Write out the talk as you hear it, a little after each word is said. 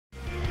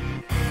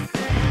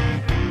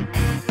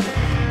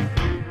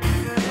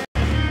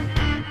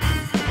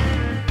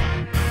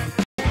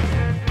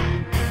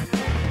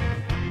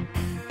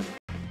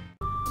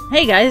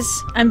Hey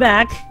guys, I'm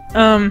back.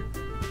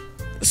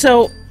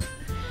 So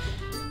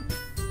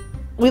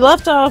we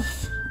left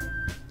off.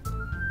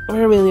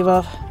 Where did we leave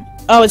off?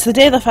 Oh, it's the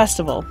day of the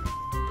festival.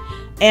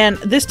 And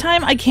this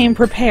time I came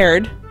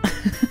prepared,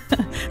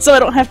 so I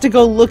don't have to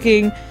go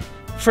looking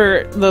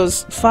for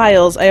those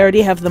files. I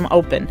already have them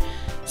open,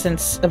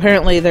 since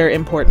apparently they're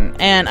important.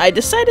 And I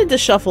decided to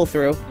shuffle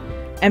through.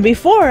 And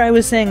before I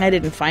was saying I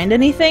didn't find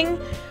anything,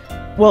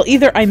 well,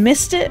 either I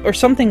missed it or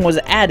something was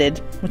added,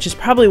 which is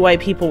probably why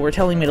people were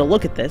telling me to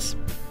look at this.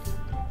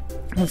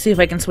 Let's see if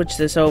I can switch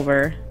this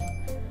over.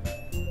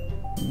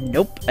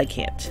 Nope, I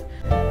can't.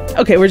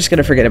 Okay, we're just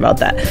gonna forget about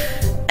that.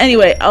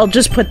 Anyway, I'll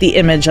just put the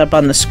image up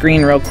on the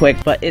screen real quick,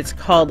 but it's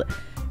called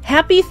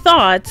Happy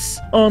Thoughts,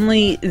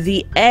 only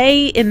the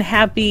A in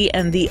happy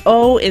and the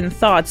O in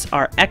thoughts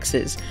are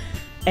X's.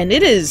 And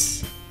it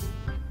is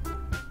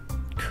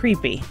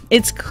creepy.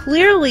 It's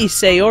clearly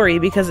Sayori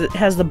because it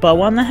has the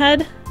bow on the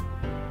head.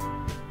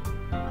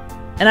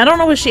 And I don't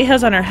know what she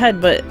has on her head,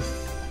 but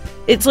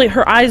it's like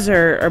her eyes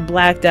are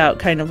blacked out,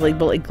 kind of like,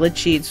 but like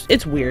glitchy.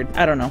 It's weird.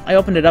 I don't know. I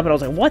opened it up and I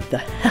was like, what the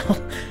hell?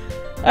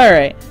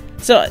 Alright.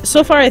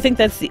 So far I think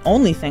that's the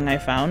only thing I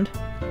found.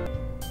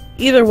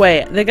 Either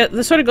way,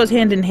 this sort of goes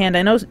hand in hand.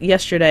 I know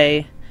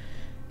yesterday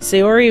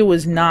Sayori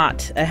was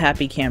not a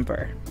happy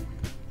camper.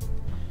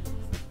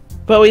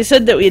 But we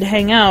said that we'd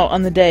hang out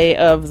on the day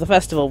of the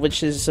festival,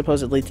 which is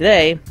supposedly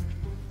today.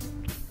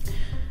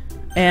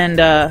 And,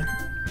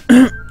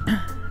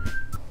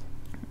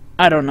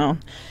 I don't know.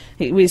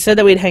 We said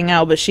that we'd hang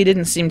out, but she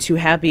didn't seem too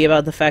happy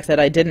about the fact that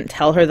I didn't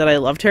tell her that I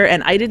loved her,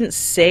 and I didn't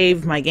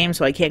save my game,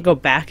 so I can't go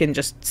back and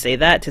just say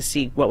that to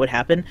see what would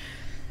happen.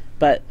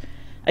 But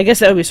I guess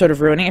that would be sort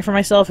of ruining it for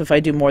myself if I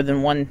do more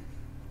than one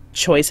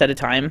choice at a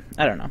time.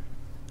 I don't know.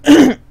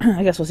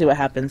 I guess we'll see what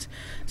happens.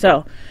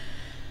 So,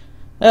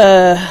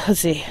 let's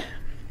see.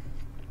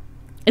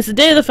 It's the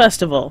day of the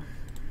festival.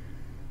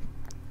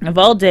 Of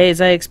all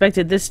days, I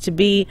expected this to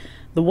be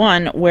the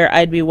one where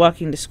I'd be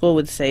walking to school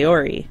with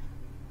Sayori.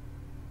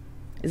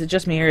 Is it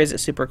just me or is it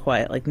super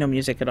quiet? Like no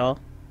music at all?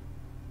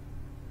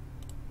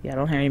 Yeah, I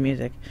don't hear any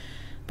music.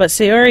 But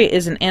Sayori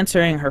isn't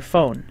answering her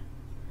phone.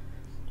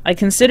 I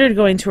considered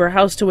going to her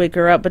house to wake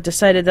her up, but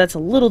decided that's a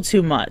little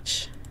too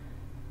much.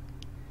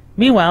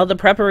 Meanwhile, the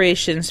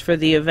preparations for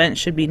the event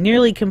should be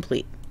nearly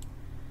complete.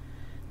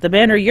 The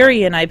banner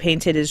Yuri and I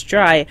painted is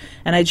dry,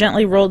 and I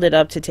gently rolled it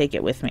up to take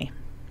it with me.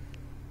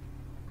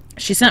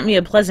 She sent me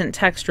a pleasant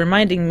text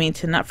reminding me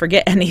to not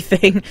forget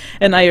anything,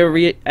 and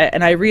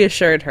I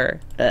reassured her.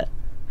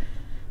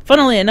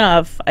 Funnily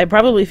enough, I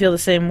probably feel the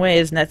same way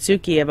as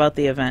Natsuki about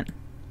the event.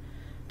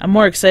 I'm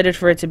more excited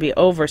for it to be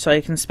over so I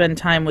can spend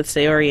time with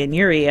Sayori and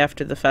Yuri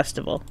after the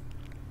festival.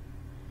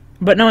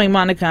 But knowing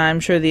Monika, I'm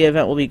sure the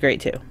event will be great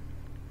too.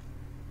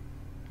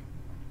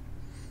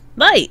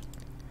 Light!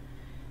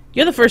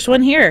 You're the first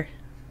one here.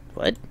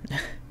 What?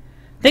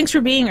 Thanks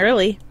for being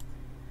early.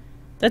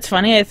 That's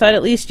funny, I thought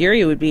at least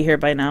Yuri would be here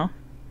by now.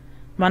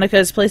 Monika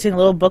is placing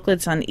little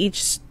booklets on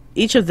each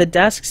of the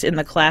desks in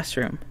the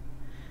classroom.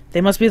 They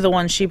must be the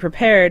ones she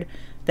prepared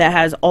that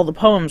has all the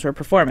poems we're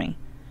performing.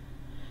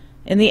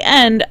 In the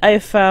end, I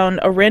found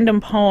a random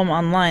poem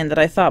online that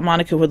I thought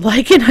Monika would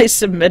like, and I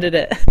submitted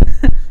it.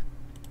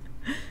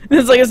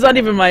 It's like, it's not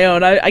even my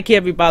own. I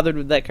can't be bothered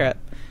with that crap.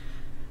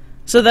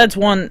 So that's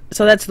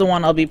the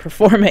one I'll be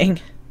performing.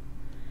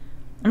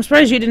 I'm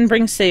surprised you didn't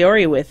bring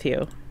Sayori with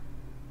you.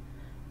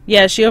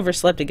 Yeah, she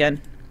overslept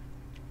again.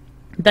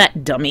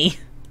 That dummy.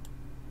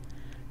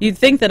 You'd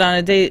think that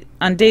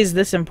on days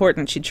this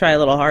important she'd try a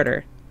little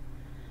harder.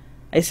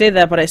 I say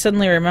that, but I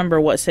suddenly remember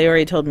what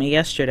Sayori told me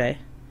yesterday.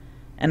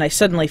 And I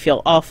suddenly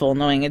feel awful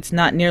knowing it's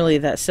not nearly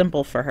that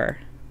simple for her.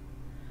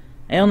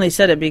 I only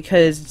said it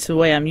because it's the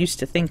way I'm used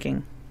to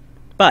thinking.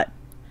 But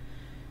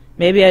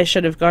maybe I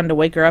should have gone to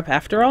wake her up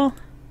after all?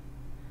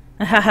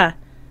 Haha.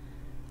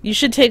 You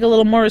should take a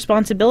little more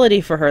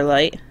responsibility for her,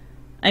 Light.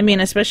 I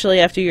mean, especially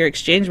after your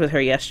exchange with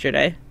her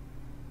yesterday.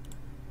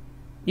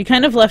 You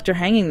kind of left her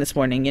hanging this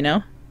morning, you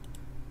know?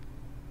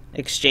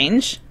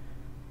 Exchange?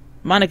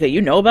 Monika, you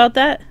know about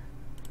that?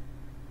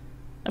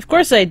 Of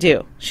course I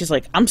do. She's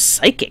like, I'm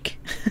psychic.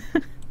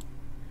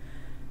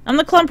 I'm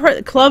the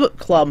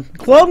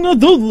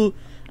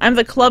I'm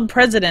the club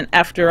president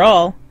after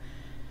all.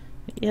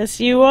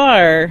 Yes, you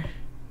are.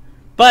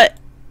 But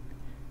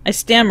I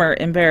stammer,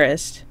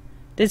 embarrassed.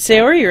 Did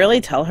Sayori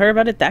really tell her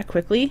about it that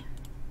quickly?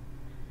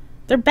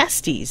 They're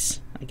besties,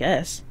 I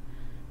guess.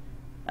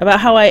 About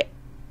how I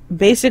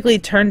basically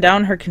turned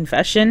down her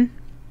confession.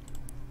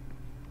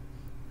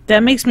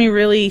 That makes me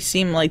really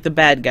seem like the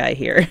bad guy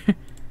here.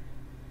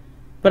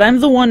 But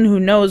I'm the one who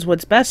knows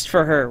what's best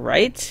for her,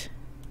 right?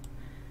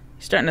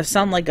 You're starting to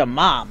sound like a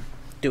mom,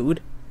 dude.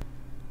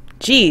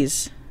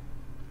 Jeez.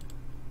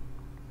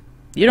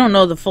 You don't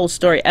know the full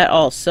story at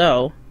all,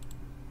 so...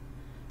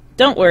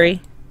 Don't worry.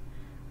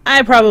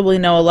 I probably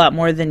know a lot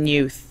more than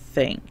you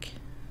think.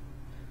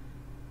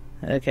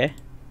 Okay.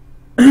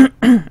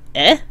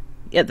 Eh?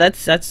 Yeah,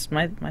 that's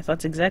my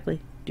thoughts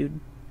exactly, dude.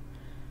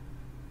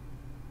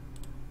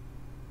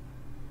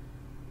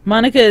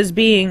 Monica is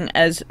being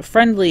as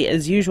friendly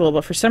as usual,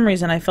 but for some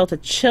reason I felt a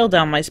chill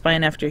down my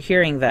spine after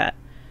hearing that.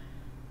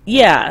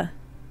 Yeah.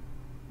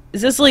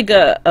 Is this like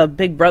a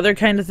Big Brother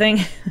kind of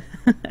thing?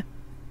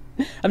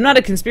 I'm not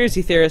a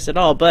conspiracy theorist at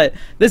all, but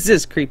this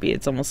is creepy.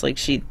 It's almost like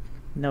she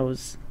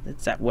knows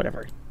it's that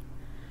whatever.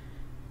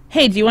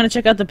 Hey, do you want to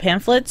check out the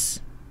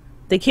pamphlets?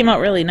 They came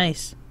out really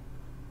nice.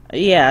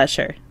 Yeah,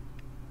 sure.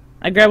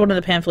 I grabbed one of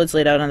the pamphlets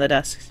laid out on the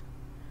desks.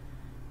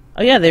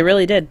 Oh yeah, they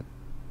really did.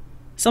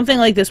 Something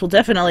like this will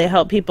definitely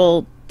help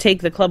people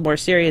take the club more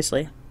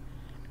seriously.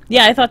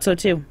 Yeah, I thought so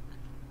too.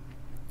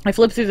 I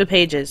flipped through the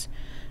pages.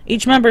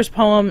 Each member's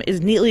poem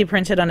is neatly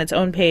printed on its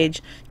own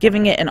page,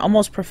 giving it an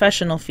almost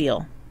professional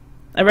feel.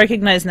 I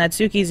recognized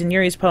Natsuki's and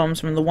Yuri's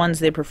poems from the ones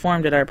they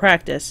performed at our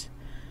practice.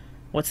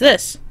 What's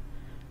this?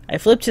 I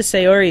flipped to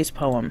Sayori's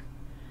poem.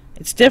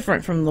 It's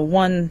different from the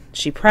one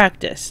she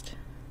practiced.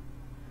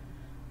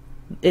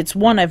 It's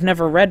one I've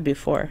never read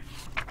before.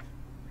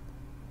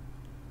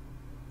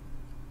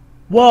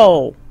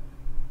 Whoa!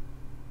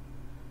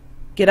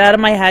 Get out of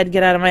my head,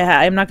 get out of my head.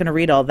 I'm not going to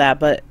read all that,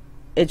 but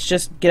it's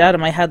just get out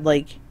of my head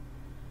like...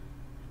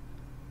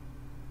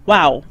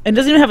 Wow. It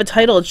doesn't even have a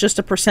title, it's just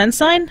a percent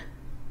sign?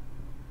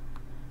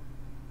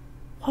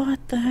 What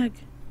the heck?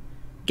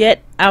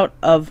 Get out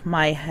of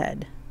my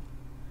head.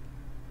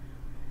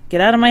 Get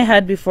out of my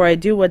head before I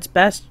do what's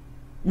best,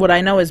 what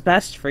I know is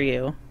best for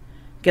you.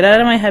 Get out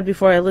of my head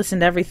before I listen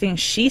to everything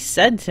she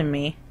said to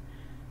me.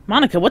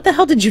 Monica, what the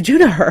hell did you do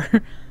to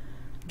her?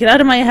 Get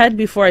out of my head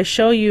before I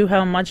show you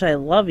how much I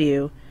love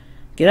you.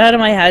 Get out of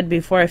my head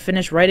before I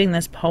finish writing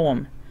this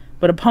poem.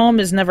 But a poem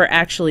is never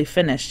actually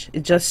finished.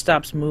 It just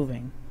stops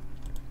moving.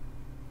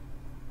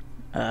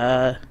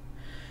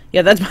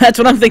 Yeah, that's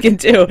what I'm thinking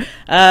too.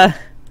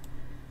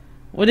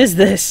 What is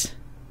this?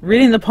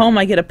 Reading the poem,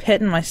 I get a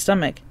pit in my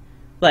stomach.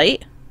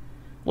 Light?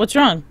 What's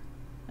wrong?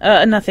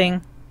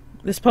 Nothing.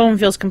 This poem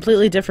feels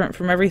completely different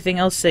from everything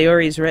else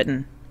Sayori's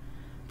written.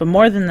 But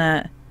more than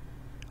that,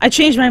 I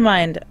changed my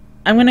mind.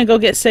 I'm gonna go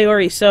get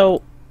Sayori,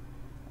 so...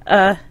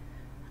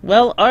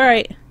 well,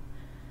 alright.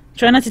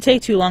 Try not to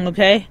take too long,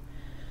 okay?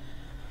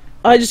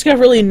 I just got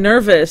really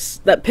nervous.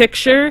 That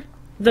picture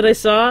that I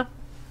saw,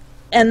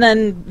 and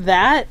then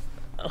that...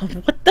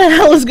 What the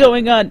hell is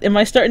going on? Am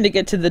I starting to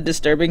get to the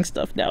disturbing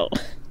stuff now?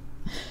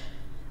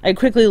 I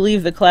quickly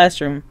leave the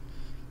classroom.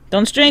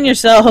 Don't strain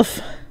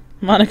yourself.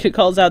 Monica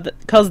calls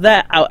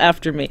that out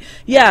after me.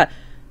 Yeah,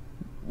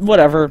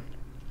 whatever.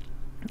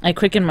 I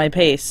quicken my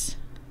pace.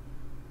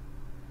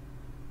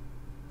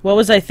 What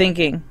was I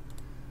thinking?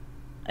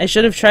 I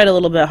should have tried a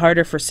little bit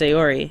harder for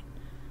Sayori.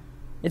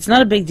 It's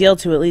not a big deal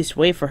to at least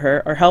wait for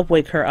her or help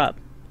wake her up.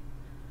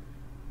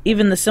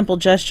 Even the simple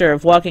gesture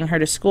of walking her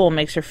to school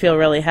makes her feel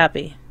really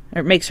happy.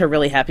 Or makes her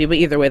really happy, but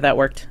either way that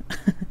worked.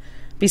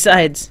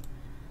 Besides,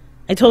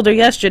 I told her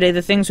yesterday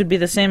that things would be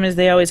the same as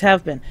they always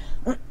have been.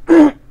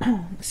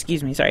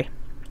 Excuse me, sorry.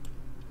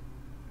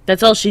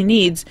 That's all she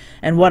needs,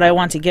 and what I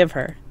want to give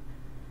her.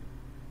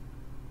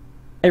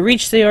 I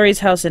reach Sayori's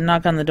house and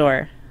knock on the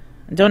door.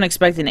 I don't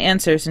expect an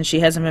answer since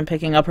she hasn't been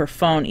picking up her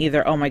phone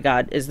either. Oh my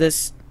god, is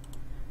this...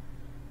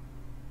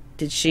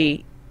 Did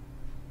she...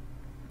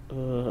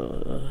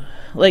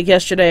 Like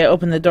yesterday, I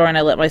opened the door and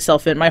I let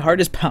myself in. My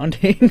heart is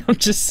pounding. I'm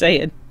just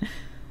saying.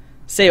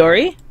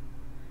 Sayori?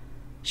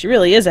 She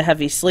really is a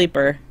heavy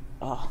sleeper.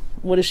 Oh,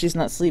 what if she's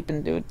not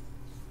sleeping, dude?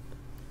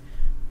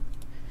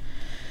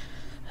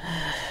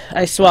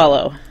 I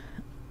swallow.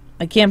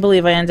 I can't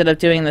believe I ended up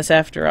doing this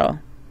after all.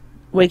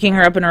 Waking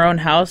her up in her own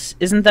house,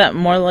 isn't that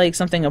more like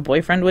something a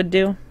boyfriend would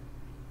do?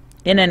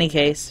 In any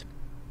case,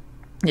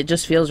 it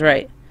just feels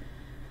right.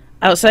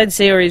 Outside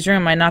Sayori's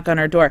room, I knock on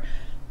her door.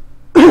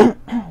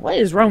 What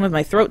is wrong with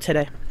my throat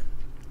today?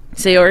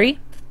 Sayori?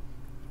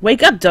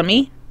 Wake up,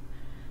 dummy!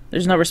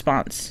 There's no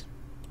response.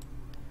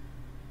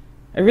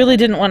 I really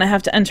didn't want to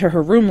have to enter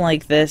her room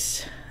like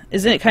this.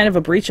 Isn't it kind of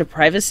a breach of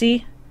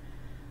privacy?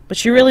 But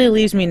she really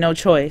leaves me no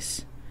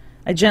choice.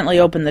 I gently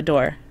open the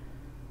door.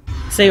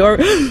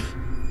 Sayori...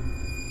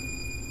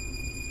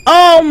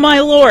 Oh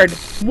my lord!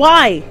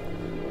 Why?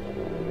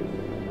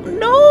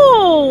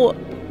 No!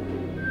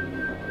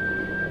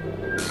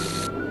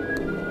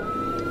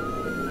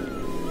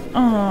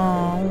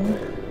 Oh.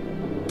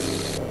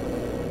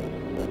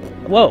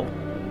 Whoa.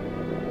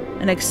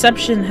 An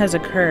exception has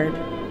occurred.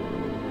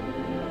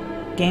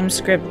 Game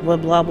script blah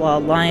blah blah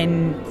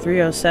line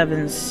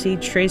 307 see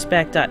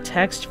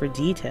traceback.txt for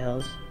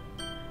details. ...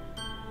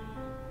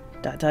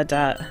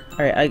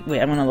 Alright,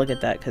 wait, I'm gonna look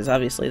at that because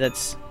obviously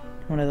that's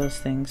one of those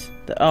things.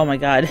 Oh my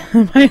god.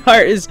 My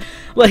heart is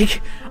like,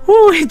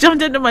 whoo, it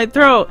jumped into my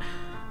throat.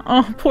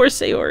 Oh, poor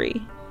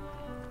Sayori.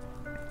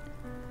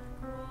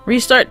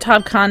 Restart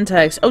top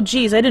context. Oh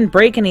geez, I didn't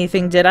break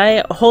anything, did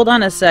I? Hold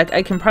on a sec.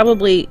 I can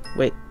probably...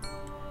 Wait.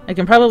 I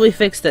can probably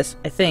fix this,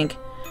 I think.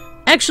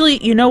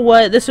 Actually, you know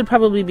what? This would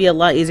probably be a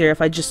lot easier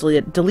if I just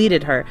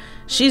deleted her.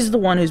 She's the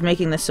one who's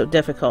making this so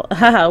difficult.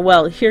 Haha,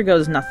 well, here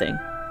goes nothing.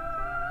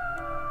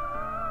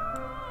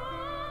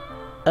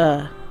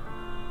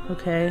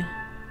 Okay.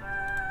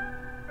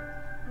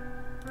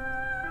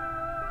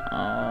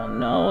 Oh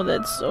no, no,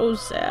 that's so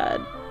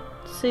sad.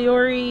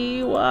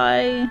 Sayori,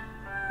 why?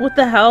 What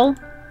the hell?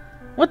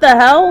 What the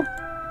hell?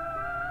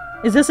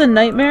 Is this a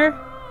nightmare?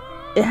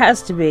 It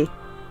has to be.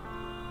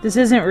 This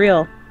isn't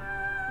real.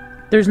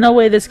 There's no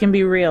way this can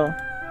be real.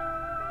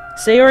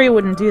 Sayori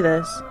wouldn't do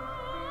this.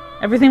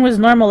 Everything was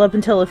normal up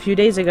until a few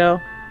days ago.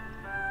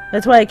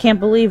 That's why I can't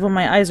believe what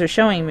my eyes are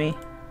showing me.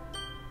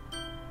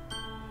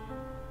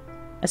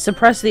 I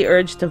suppressed the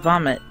urge to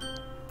vomit.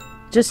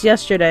 Just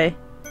yesterday,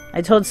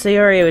 I told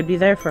Sayori I would be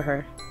there for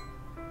her.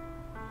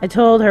 I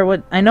told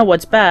her I know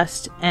what's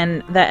best,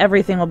 and that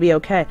everything will be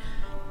okay.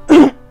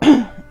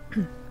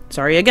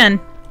 Sorry again.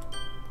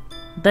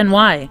 Then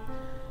why?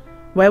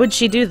 Why would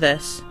she do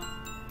this?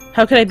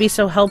 How could I be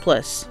so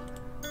helpless?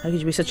 How could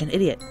you be such an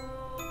idiot?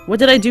 What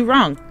did I do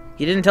wrong?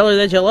 You didn't tell her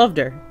that you loved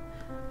her.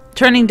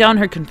 Turning down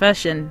her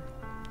confession,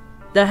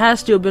 that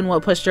has to have been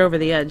what pushed her over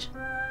the edge.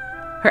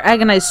 Her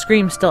agonized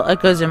scream still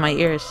echoes in my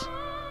ears.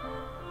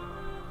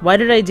 Why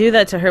did I do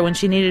that to her when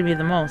she needed me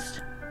the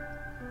most?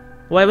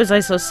 Why was I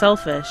so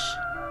selfish?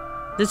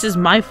 This is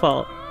my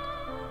fault.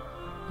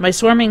 My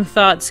swarming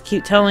thoughts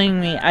keep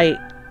telling me everything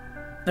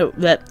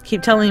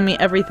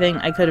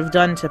I could have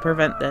done to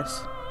prevent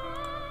this.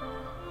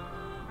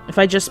 If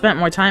I just spent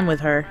more time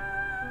with her,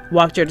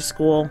 walked her to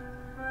school,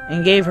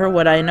 and gave her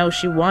what I know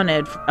she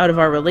wanted out of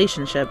our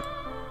relationship,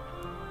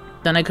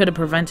 then I could have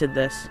prevented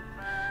this.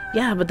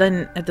 Yeah, but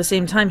then at the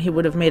same time, he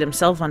would have made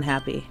himself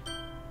unhappy.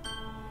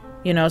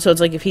 You know, so it's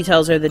like if he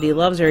tells her that he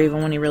loves her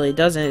even when he really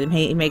doesn't,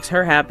 he makes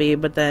her happy,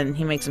 but then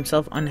he makes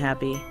himself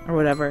unhappy, or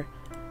whatever.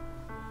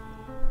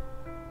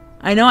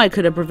 I know I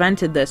could have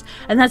prevented this.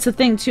 And that's the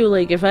thing, too,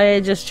 like, if I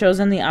had just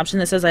chosen the option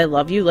that says I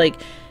love you, like,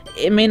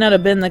 it may not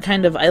have been the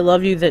kind of I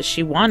love you that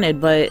she wanted,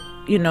 but,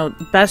 you know,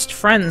 best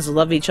friends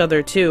love each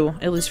other, too,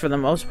 at least for the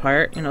most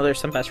part. You know, there's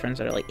some best friends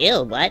that are like,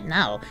 ew, what?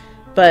 No.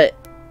 But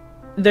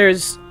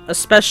there's a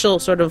special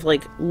sort of,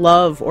 like,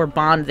 love or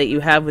bond that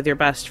you have with your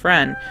best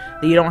friend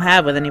that you don't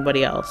have with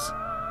anybody else.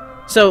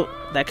 So,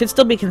 that could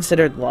still be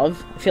considered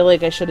love. I feel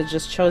like I should have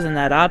just chosen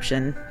that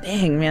option.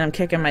 Dang, man, I'm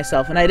kicking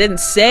myself. And I didn't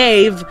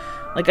save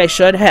like I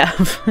should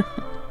have.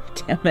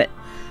 Damn it.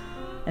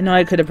 I know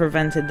I could have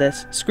prevented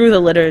this. Screw the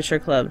literature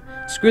club.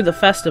 Screw the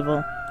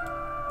festival.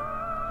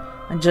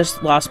 I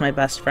just lost my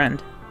best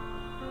friend.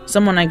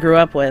 Someone I grew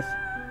up with.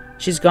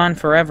 She's gone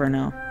forever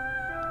now.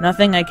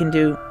 Nothing I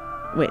do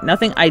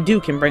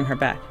can bring her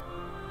back.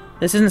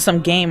 This isn't some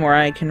game where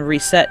I can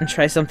reset and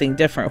try something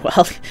different.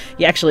 Well,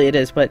 yeah, actually it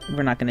is, but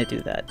we're not going to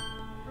do that.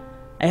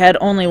 I had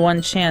only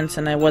one chance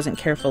and I wasn't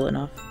careful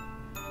enough.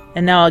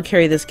 And now I'll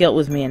carry this guilt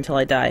with me until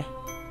I die.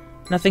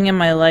 Nothing in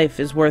my life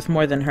is worth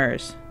more than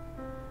hers.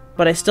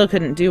 But I still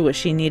couldn't do what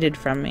she needed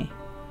from me.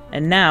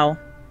 And now,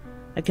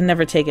 I can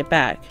never take it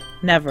back.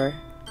 Never.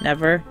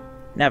 Never.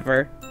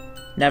 Never.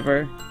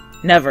 Never.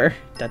 Never. ...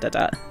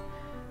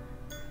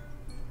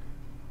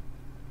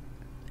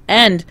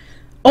 And,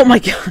 oh my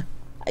god,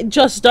 I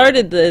just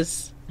started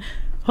this.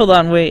 Hold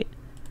on, wait.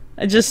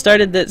 I just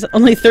started this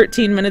only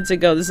 13 minutes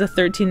ago. This is a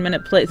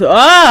 13-minute play.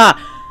 Ah!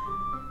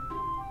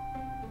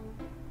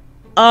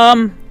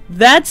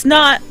 That's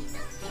not...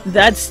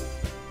 That's...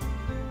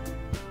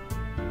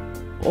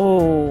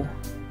 Oh.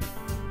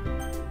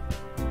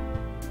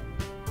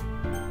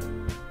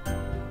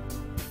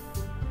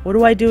 What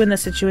do I do in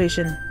this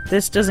situation?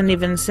 This doesn't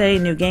even say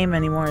new game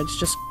anymore. It's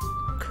just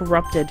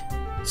corrupted.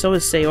 So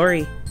is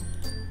Sayori.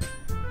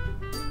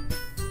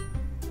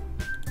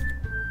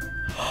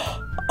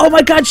 Oh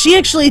my god, she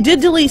actually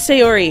did delete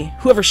Sayori!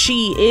 Whoever she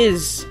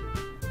is.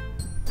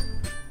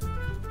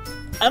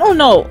 I don't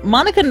know.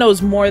 Monica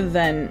knows more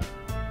than...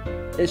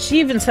 She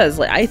even says,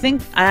 like,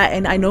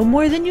 I know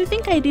more than you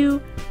think I do.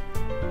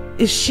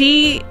 Is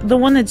she the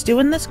one that's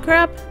doing this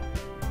crap?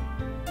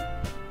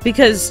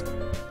 Because...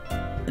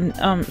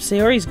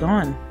 Sayori's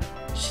gone.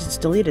 She's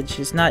deleted.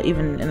 She's not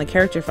even in the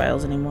character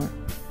files anymore.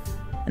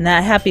 And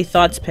that happy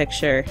thoughts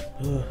picture...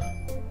 Ugh.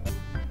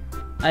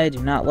 I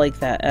do not like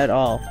that at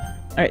all.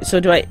 Alright,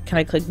 so can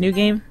I click new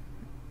game?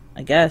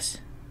 I guess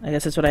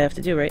that's what I have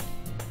to do, right?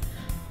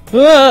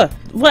 What?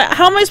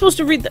 How am I supposed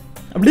to read that?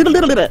 That's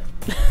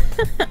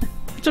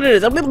what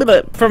it is.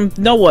 From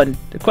no one.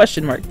 The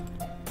question mark.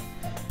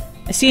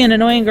 I see an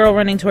annoying girl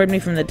running toward me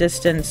from the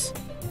distance,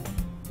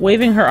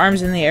 waving her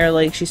arms in the air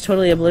like she's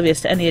totally oblivious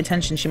to any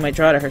attention she might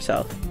draw to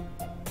herself.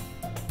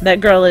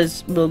 That girl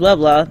is blah blah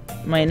blah,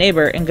 my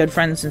neighbor and good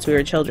friend since we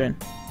were children.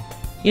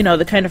 You know,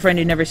 the kind of friend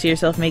you never see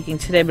yourself making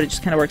today, but it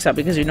just kind of works out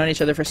because you've known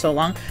each other for so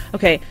long.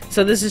 Okay,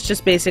 so this is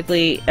just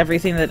basically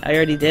everything that I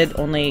already did,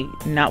 only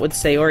not with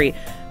Sayori.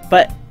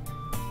 But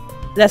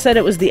that said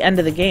it was the end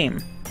of the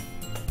game.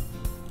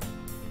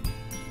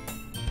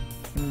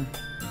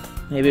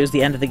 Maybe it was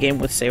the end of the game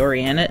with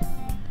Sayori in it.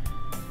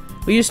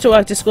 We used to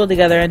walk to school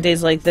together on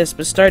days like this,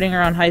 but starting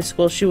around high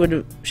school, she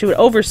would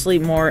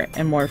oversleep more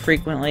and more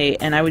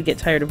frequently, and I would get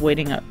tired of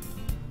waiting up.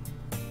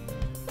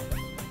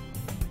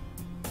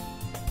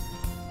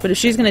 But if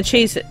she's gonna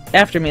chase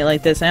after me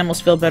like this, I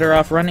almost feel better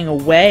off running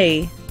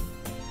away.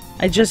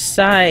 I just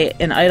sigh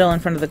and idle in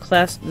front of the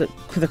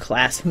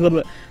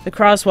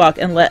crosswalk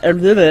and let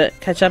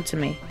catch up to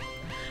me.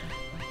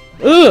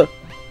 Ugh!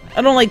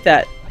 I don't like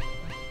that.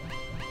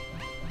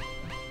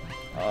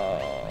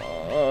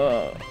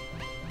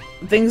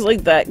 Things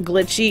like that.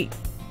 Glitchy.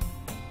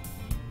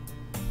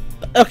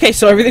 Okay,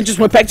 so everything just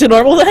went back to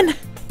normal then?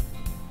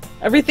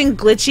 Everything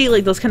glitchy,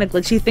 like those kind of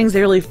glitchy things, they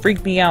really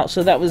freaked me out,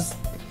 so that was...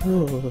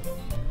 Ugh.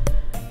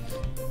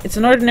 It's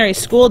an ordinary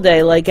school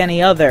day like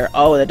any other.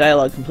 Oh, the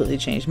dialogue completely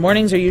changed.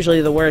 Mornings are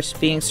usually the worst,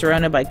 being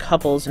surrounded by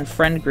couples and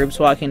friend groups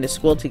walking to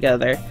school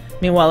together.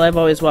 Meanwhile, I've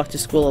always walked to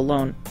school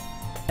alone.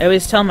 I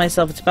always tell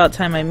myself it's about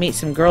time I meet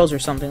some girls or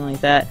something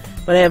like that,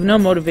 but I have no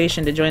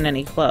motivation to join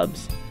any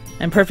clubs.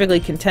 I'm perfectly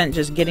content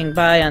just getting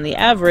by on the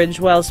average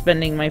while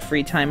spending my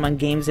free time on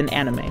games and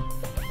anime.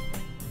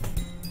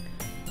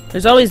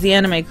 There's always the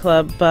anime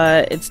club,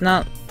 but it's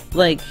not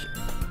like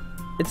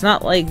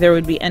there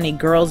would be any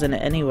girls in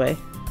it anyway.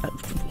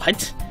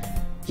 What?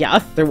 Yeah,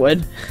 there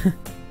would.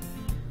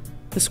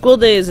 The school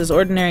day is as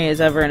ordinary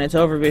as ever, and it's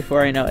over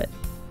before I know it.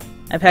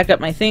 I pack up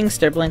my things,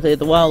 stare blankly at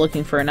the wall,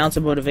 looking for an ounce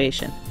of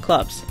motivation.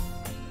 Clubs.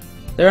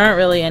 There aren't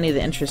really any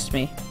that interest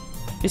me.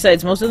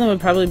 Besides, most of them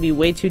would probably be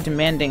way too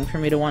demanding for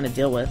me to want to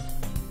deal with.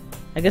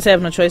 I guess I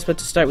have no choice but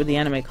to start with the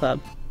anime club.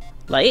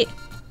 Light?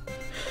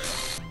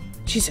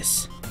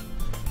 Jesus.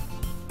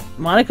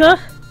 Monica?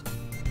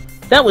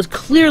 That was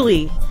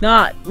clearly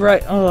not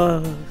right.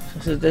 Oh,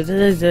 I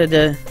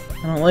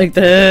don't like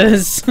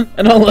this.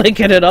 I don't like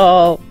it at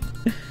all.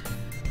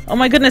 Oh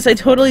my goodness, I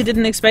totally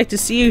didn't expect to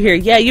see you here.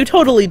 Yeah, you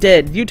totally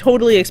did. You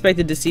totally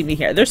expected to see me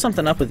here. There's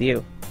something up with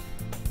you.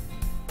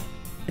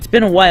 It's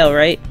been a while,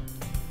 right?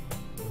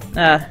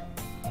 Yeah,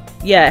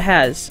 it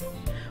has.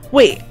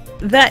 Wait,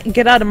 that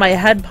Get Out of My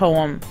Head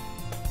poem.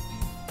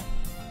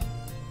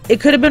 It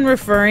could have been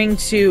referring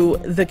to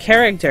the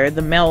character,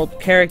 the male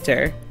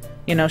character.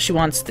 You know, she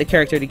wants the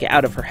character to get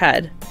out of her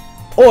head.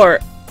 Or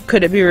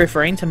could it be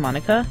referring to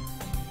Monica?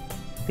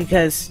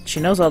 Because she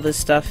knows all this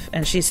stuff,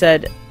 and she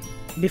said,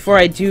 before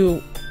I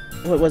do...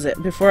 What was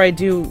it? Before I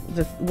do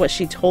what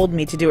she told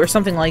me to do, or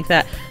something like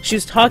that. She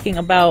was talking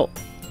about,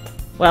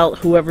 well,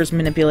 whoever's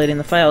manipulating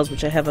the files,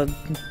 which I have a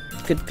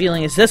good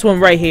feeling is this one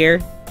right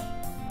here.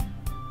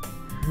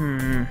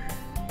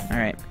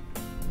 Alright.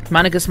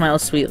 Monica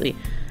smiles sweetly.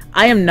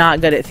 I am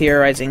not good at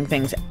theorizing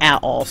things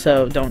at all,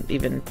 so don't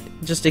even...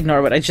 just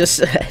ignore what I just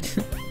said.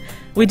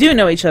 We do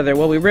know each other.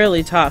 Well, we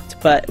rarely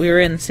talked, but we were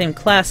in the same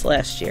class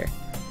last year.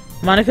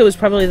 Monica was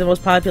probably the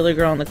most popular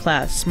girl in the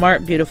class.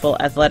 Smart, beautiful,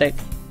 athletic.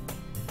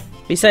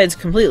 Besides,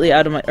 completely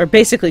out of my... or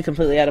basically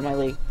completely out of my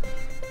league.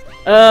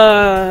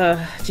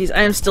 Jeez,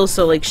 I am still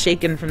so, like,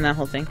 shaken from that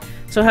whole thing.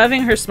 So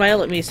having her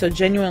smile at me so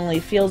genuinely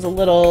feels a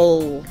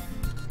little...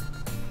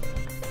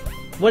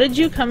 What did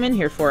you come in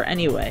here for,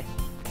 anyway?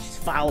 She's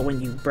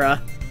following you,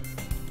 bruh.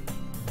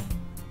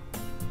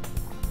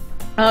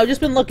 I've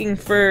just been looking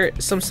for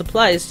some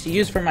supplies to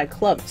use for my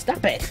club.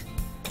 Stop it!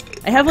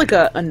 I have, like,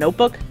 a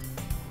notebook.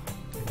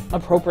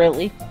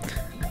 Appropriately.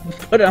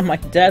 Put it on my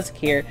desk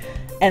here.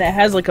 And it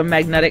has, like, a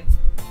magnetic,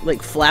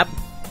 like, flap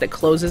that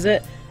closes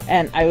it.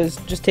 And I was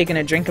just taking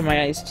a drink of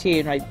my iced tea,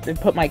 and I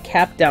put my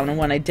cap down, and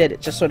when I did,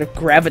 it just sort of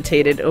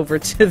gravitated over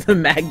to the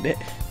magnet,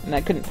 and I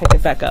couldn't pick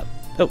it back up.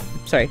 Oh,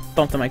 sorry,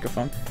 bumped the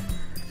microphone.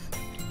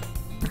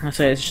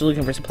 So she's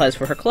looking for supplies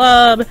for her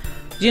club.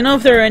 Do you know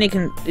if there are any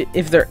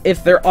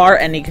if there are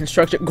any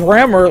construction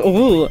grammar?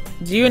 Ooh,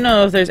 do you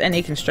know if there's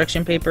any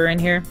construction paper in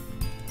here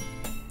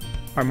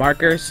or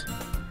markers?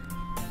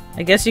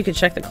 I guess you could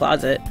check the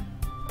closet.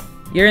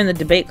 You're in the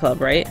debate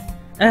club, right?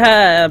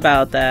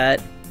 About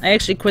that. I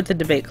actually quit the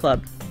debate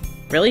club.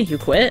 Really? You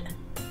quit?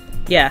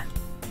 Yeah.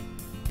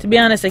 To be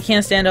honest, I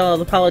can't stand all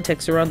the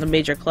politics around the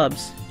major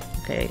clubs.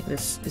 Okay,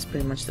 this is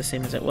pretty much the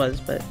same as it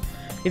was, but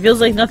it feels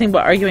like nothing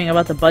but arguing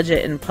about the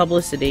budget and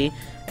publicity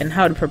and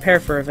how to prepare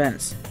for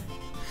events.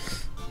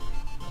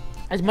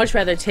 I'd much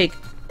rather take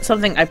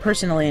something I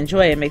personally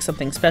enjoy and make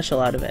something special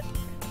out of it.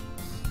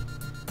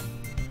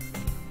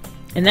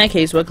 In that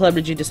case, what club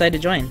did you decide to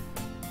join?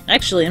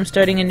 Actually, I'm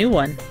starting a new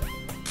one.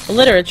 A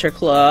literature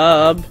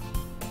club.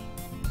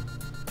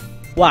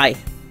 Why?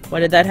 Why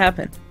did that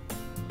happen?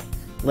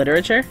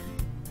 Literature?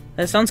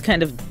 That sounds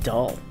kind of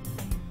dull.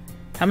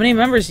 How many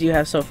members do you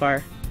have so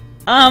far?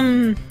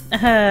 It's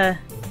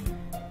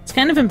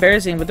kind of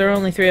embarrassing, but there are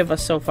only 3 of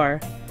us so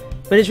far.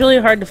 But it's really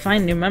hard to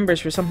find new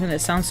members for something that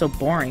sounds so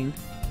boring.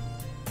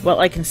 Well,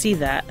 I can see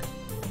that.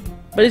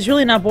 But it's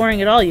really not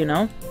boring at all, you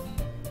know?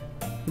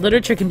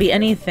 Literature can be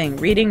anything.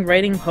 Reading,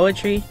 writing,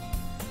 poetry.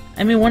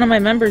 I mean, one of my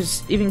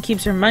members even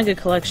keeps her manga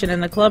collection in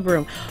the club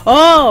room.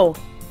 Oh!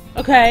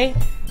 Okay.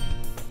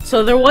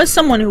 So there was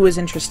someone who was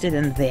interested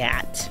in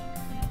that.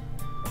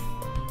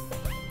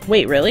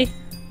 Wait, really?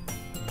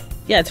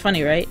 Yeah, it's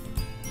funny, right?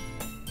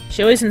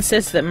 She always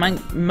insists that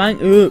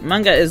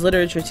manga is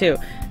literature too.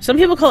 Some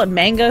people call it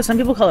manga, some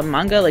people call it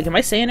manga. Like, am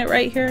I saying it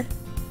right here?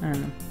 I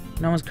don't know.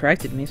 No one's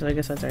corrected me, so I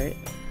guess that's alright.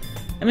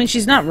 I mean,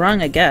 she's not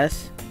wrong, I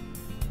guess.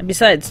 And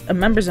besides, a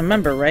member's a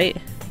member, right?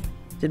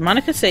 Did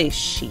Monica say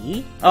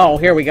she? Oh,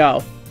 here we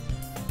go.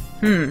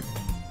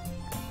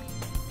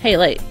 Hey,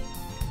 Light.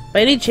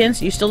 By any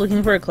chance, you still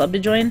looking for a club to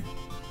join?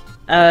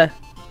 I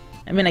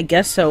mean, I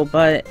guess so,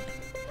 but...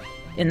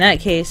 in that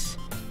case,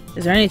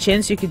 is there any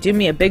chance you could do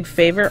me a big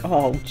favor?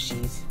 Oh,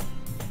 jeez.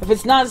 If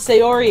it's not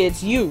Sayori,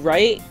 it's you,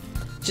 right?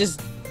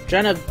 Just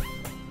trying to...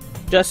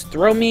 just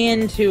throw me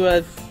into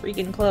a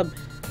freaking club.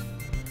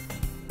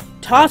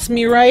 Toss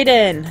me right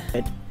in!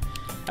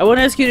 I won't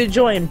ask you to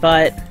join,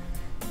 but...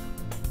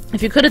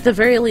 if you could at the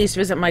very least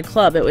visit my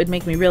club, it would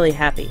make me really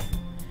happy.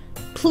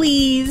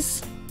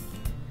 Please!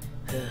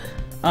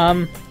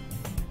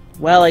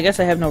 Well, I guess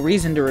I have no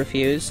reason to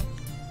refuse.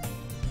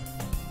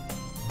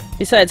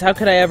 Besides, how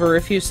could I ever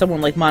refuse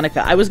someone like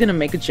Monika? I was gonna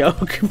make a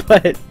joke,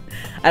 but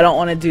I don't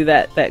want to do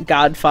that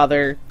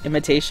Godfather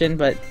imitation,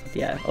 but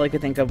yeah, all I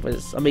could think of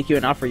was, I'll make you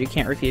an offer you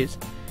can't refuse.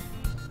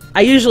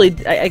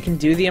 I can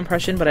do the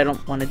impression, but I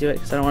don't want to do it,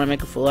 because I don't want to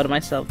make a fool out of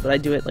myself, but I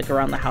do it, like,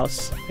 around the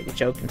house, like a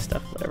joke and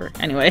stuff, whatever.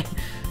 Anyway,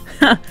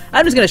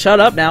 I'm just gonna shut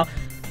up now.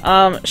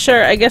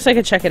 Sure, I guess I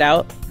could check it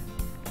out.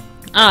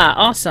 Ah,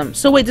 awesome.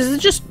 So wait, did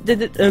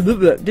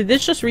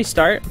this just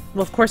restart?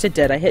 Well, of course it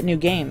did. I hit new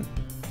game.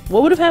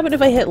 What would have happened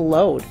if I hit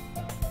load?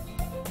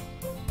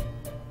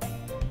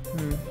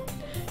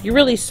 You're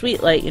really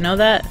sweet, Light, you know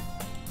that?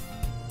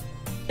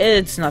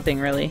 It's nothing,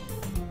 really.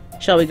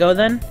 Shall we go,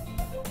 then?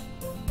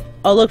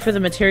 I'll look for the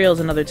materials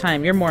another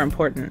time. You're more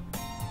important.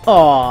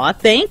 Aw,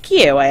 thank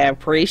you. I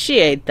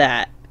appreciate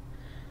that.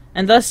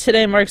 And thus,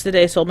 today marks the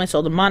day I sold my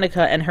soul to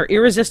Monika and her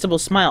irresistible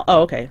smile.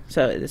 Oh, okay.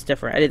 So it's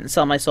different. I didn't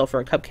sell my soul for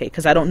a cupcake,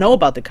 because I don't know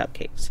about the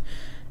cupcakes.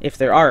 If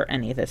there are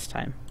any this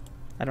time.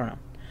 I don't know.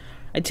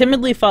 I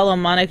timidly follow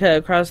Monika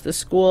across the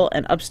school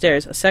and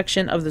upstairs, a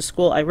section of the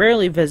school I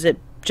rarely visit,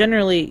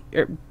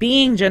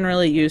 being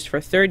generally used for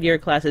third-year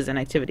classes and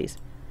activities.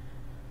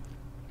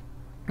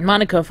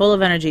 Monika, full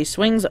of energy,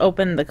 swings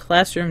open the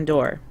classroom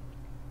door.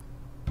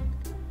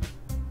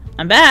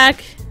 I'm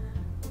back!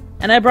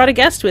 And I brought a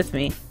guest with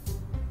me.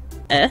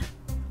 Eh?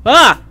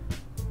 Ah!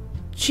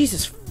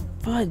 Jesus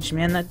fudge,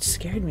 man, that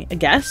scared me. A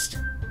guest?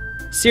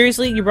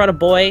 Seriously? You brought a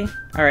boy?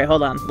 Alright,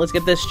 hold on. Let's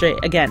get this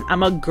straight. Again,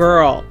 I'm a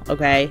girl,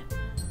 okay?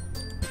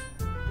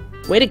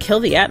 Way to kill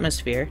the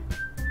atmosphere.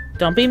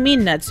 Don't be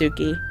mean,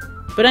 Natsuki.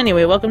 But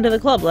anyway, welcome to the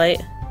club,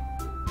 Light.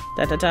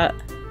 Dot dot dot.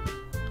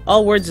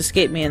 All words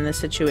escape me in this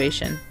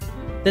situation.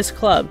 This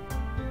club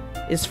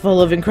is full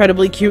of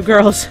incredibly cute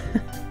girls.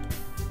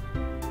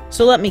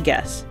 So let me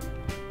guess.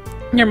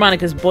 You're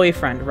Monika's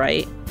boyfriend,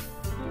 right?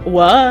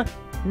 What?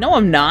 No,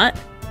 I'm not.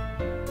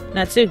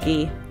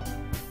 Natsuki,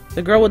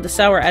 the girl with the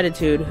sour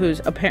attitude, whose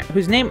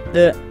name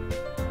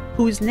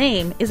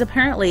is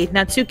apparently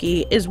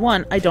Natsuki, is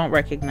one I don't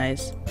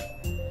recognize.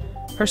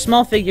 Her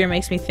small figure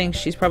makes me think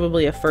she's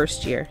probably a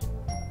first year.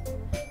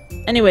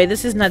 Anyway,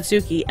 this is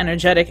Natsuki,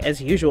 energetic as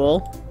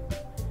usual.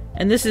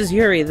 And this is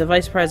Yuri, the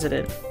vice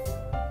president.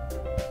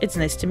 It's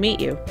nice to meet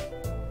you.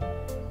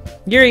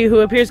 Yuri, who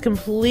appears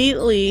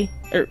comparably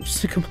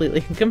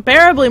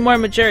more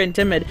mature and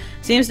timid,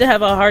 seems to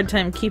have a hard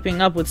time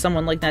keeping up with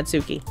someone like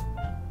Natsuki.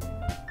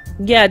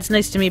 Yeah, it's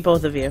nice to meet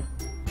both of you.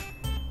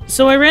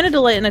 So I ran into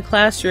Light in a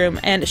classroom,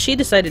 and she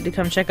decided to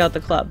come check out the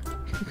club.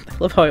 I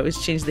love how I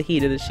always change the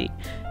heat of the sheet.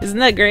 Isn't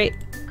that great?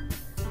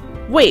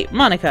 Wait,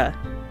 Monika.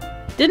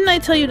 Didn't I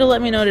tell you to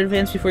let me know in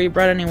advance before you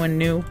brought anyone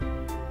new?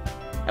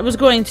 I was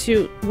going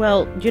to,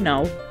 well, you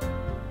know.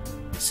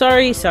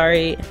 Sorry.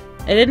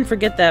 I didn't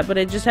forget that, but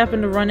I just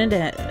happened to run into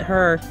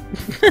her.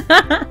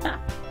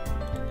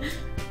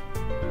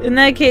 In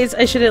that case,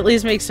 I should at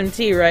least make some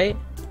tea, right?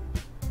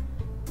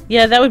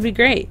 Yeah, that would be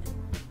great.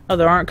 Oh,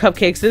 there aren't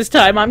cupcakes this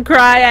time. I'm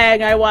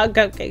crying. I want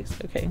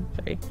cupcakes. Okay,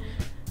 sorry.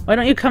 Why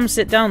don't you come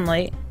sit down,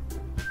 Light?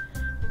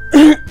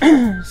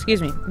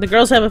 Excuse me. The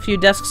girls have a few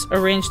desks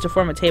arranged to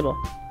form a table.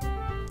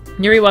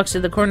 Yuri walks to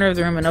the corner of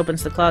the room and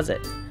opens the closet.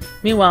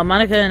 Meanwhile,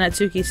 Monika and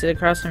Natsuki sit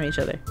across from each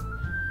other.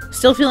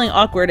 Still feeling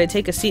awkward, I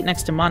take a seat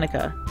next to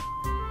Monika.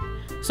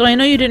 So I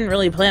know you didn't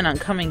really plan on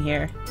coming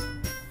here,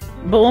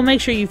 but we'll make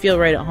sure you feel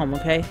right at home,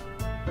 okay?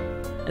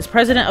 As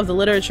president of the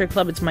literature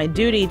club, it's my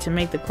duty to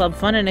make the club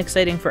fun and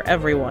exciting for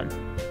everyone.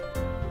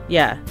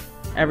 Yeah,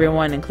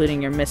 everyone,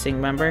 including your missing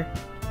member.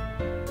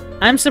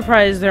 I'm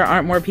surprised there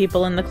aren't more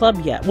people in the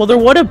club yet. Well, there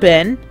would have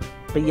been,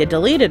 but you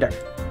deleted her.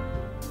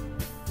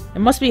 It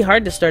must be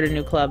hard to start a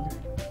new club.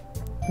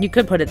 You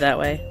could put it that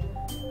way.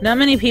 Not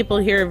many people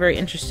here are very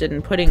interested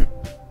in putting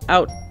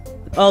out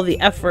all the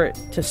effort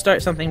to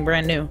start something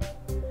brand new.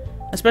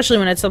 Especially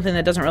when it's something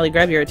that doesn't really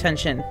grab your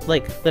attention,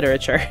 like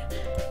literature.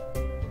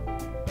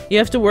 You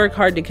have to work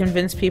hard to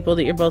convince people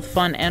that you're both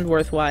fun and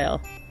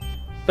worthwhile.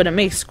 But it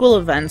makes school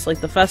events, like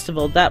the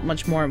festival, that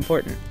much more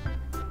important.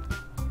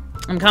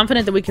 I'm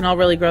confident that we can all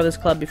really grow this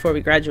club before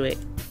we graduate.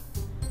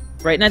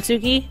 Right,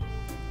 Natsuki?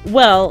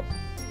 Well,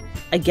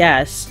 I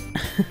guess.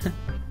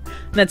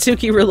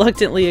 Natsuki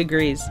reluctantly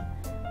agrees.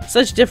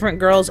 Such different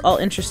girls, all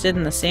interested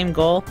in the same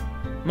goal.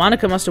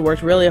 Monika must have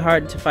worked really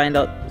hard to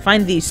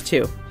find these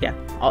two. Yeah,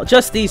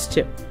 just these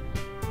two.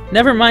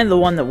 Never mind the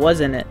one that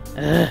was in it.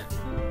 Ugh,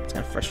 it's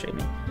gonna frustrate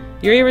me.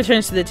 Yuri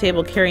returns to the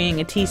table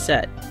carrying a tea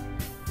set.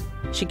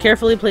 She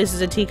carefully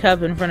places a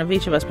teacup in front of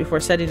each of us before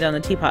setting down the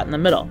teapot in the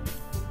middle.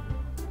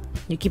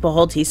 You keep a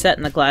whole tea set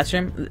in the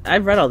classroom?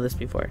 I've read all this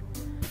before.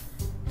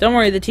 Don't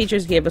worry, the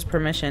teachers gave us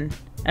permission.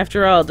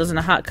 After all, doesn't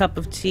a hot cup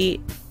of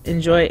tea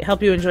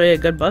help you enjoy a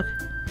good book?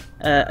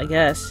 I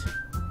guess.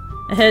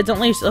 Don't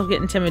let yourself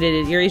get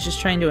intimidated. Yuri's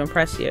just trying to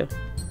impress you.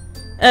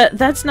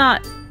 That's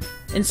not...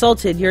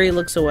 Insulted, Yuri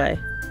looks away.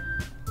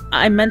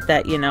 I meant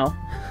that, you know.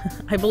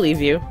 I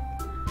believe you.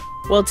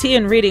 Well, tea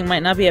and reading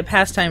might not be a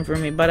pastime for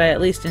me, but I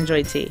at least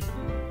enjoy tea.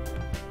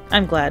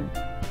 I'm glad.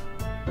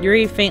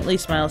 Yuri faintly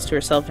smiles to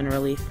herself in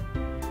relief.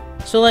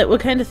 So, like, what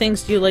kind of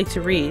things do you like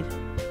to read?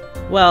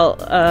 Well,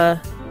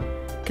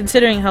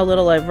 considering how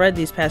little I've read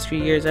these past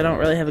few years, I don't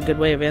really have a good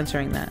way of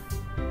answering that.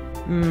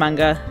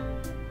 Manga.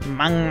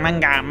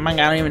 Manga. I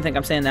don't even think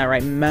I'm saying that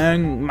right.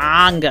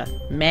 Manga.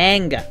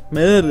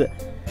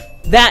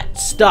 That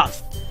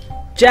stuff.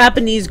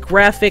 Japanese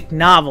graphic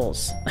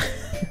novels.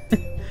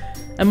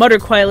 I mutter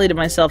quietly to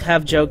myself,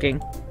 half joking.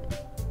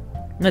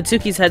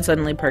 Natsuki's head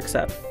suddenly perks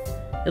up.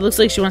 It looks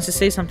like she wants to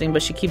say something,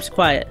 but she keeps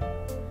quiet.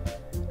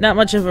 Not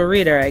much of a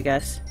reader, I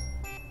guess.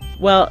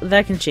 Well,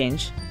 that can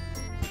change.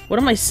 What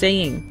am I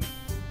saying?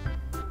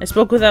 I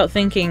spoke without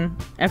thinking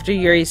after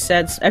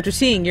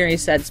seeing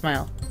Yuri's sad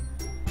smile.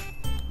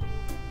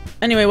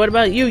 Anyway, what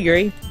about you,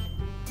 Yuri?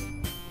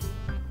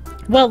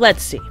 Well,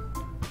 let's see.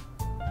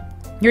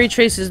 Yuri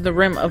traces the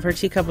rim of her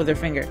teacup with her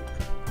finger.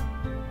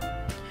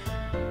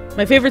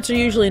 My favorites are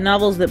usually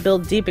novels that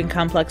build deep and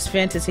complex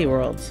fantasy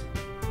worlds.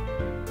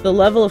 The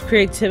level of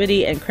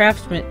creativity and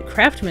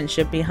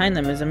craftsmanship behind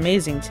them is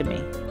amazing to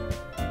me.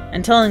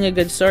 And telling a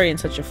good story in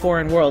such a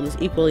foreign world is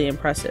equally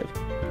impressive.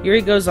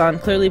 Yuri goes on,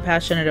 clearly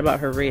passionate about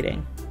her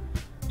reading.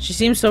 She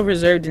seemed so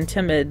reserved and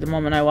timid the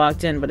moment I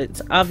walked in, but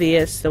it's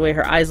obvious the way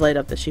her eyes light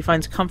up that she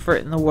finds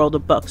comfort in the world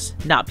of books,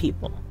 not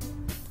people.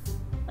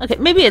 Okay,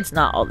 maybe it's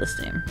not all the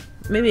same.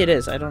 Maybe it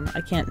is, I don't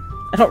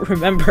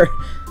remember.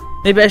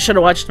 Maybe I should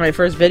have watched my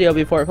first video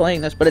before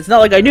playing this, but it's not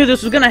like I knew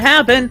this was gonna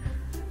happen!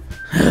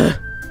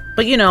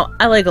 But you know,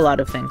 I like a lot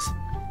of things.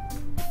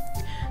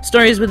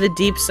 Stories with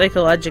deep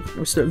psychological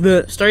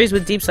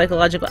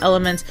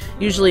elements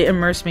usually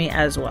immerse me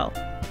as well.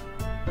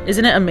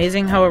 Isn't it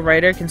amazing how a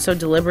writer can so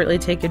deliberately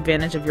take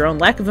advantage of your own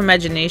lack of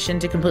imagination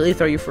to completely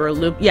throw you for a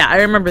loop? Yeah, I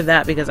remember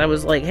that because I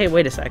was like, hey,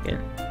 wait a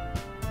second.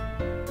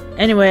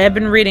 Anyway, I've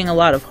been reading a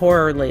lot of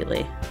horror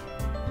lately.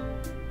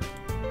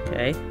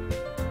 Okay.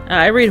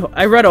 I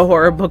read a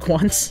horror book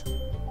once.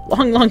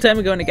 Long time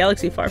ago in a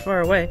galaxy far,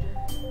 far away.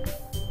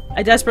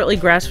 I desperately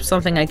grasped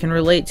something I can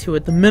relate to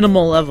at the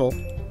minimal level.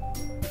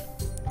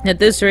 At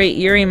this rate,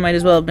 Yuri might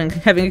as well have been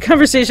having a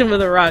conversation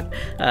with a rock.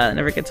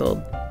 Never gets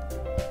old.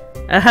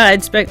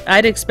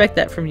 I'd expect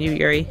that from you,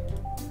 Yuri.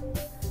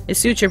 It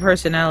suits your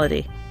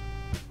personality.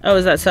 Oh,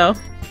 is that so?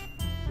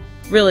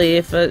 Really,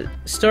 if a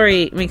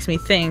story makes me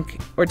think,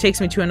 or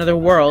takes me to another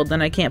world,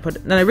 then I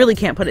really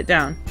can't put it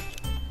down.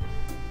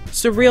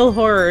 Surreal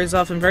horror is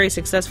often very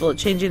successful at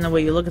changing the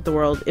way you look at the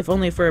world, if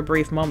only for a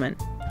brief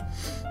moment.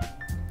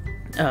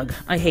 Ugh,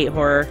 I hate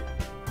horror.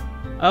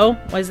 Oh,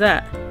 why's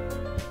that?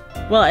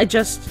 Well,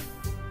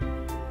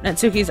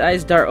 Natsuki's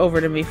eyes dart over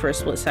to me for a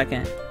split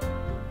second.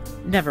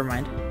 Never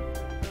mind.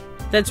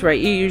 That's right,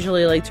 you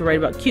usually like to write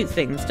about cute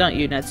things, don't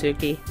you,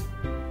 Natsuki?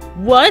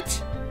 What?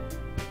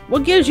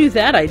 What gives you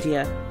that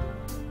idea?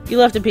 You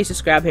left a piece of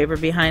scrap paper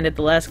behind at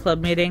the last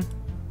club meeting.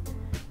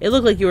 It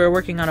looked like you were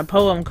working on a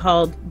poem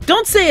called...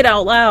 Don't say it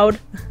out loud!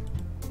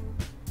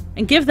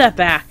 And give that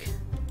back.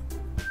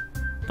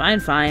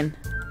 Fine.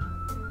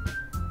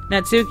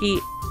 Natsuki,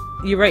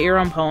 you write your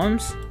own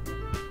poems?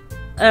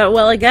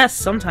 Well, I guess,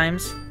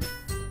 sometimes.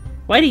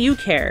 Why do you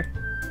care?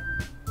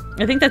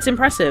 I think that's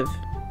impressive.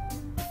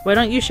 Why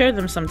don't you share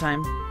them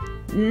sometime?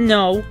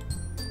 No.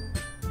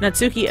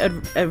 Natsuki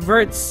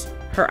averts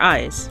her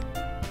eyes.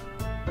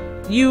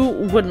 You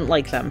wouldn't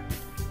like them.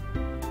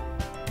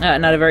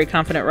 Not a very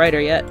confident writer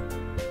yet.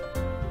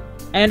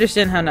 I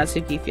understand how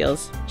Natsuki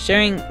feels.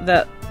 Sharing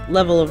that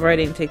level of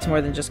writing takes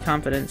more than just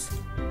confidence.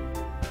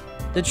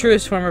 The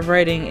truest form of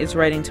writing is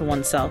writing to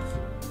oneself.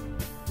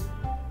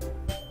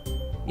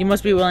 You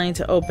must be willing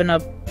to open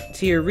up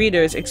to your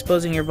readers,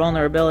 exposing your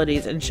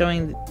vulnerabilities and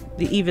showing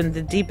even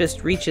the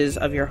deepest reaches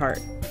of your heart.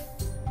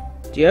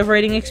 Do you have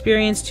writing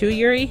experience too,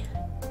 Yuri?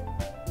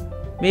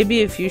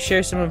 Maybe if you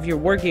share some of your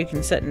work, you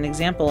can set an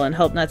example and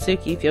help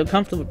Natsuki feel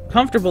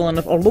comfortable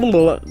enough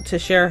to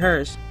share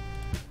hers.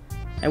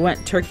 I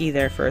went turkey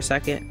there for a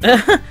second.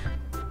 I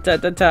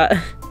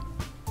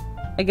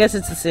guess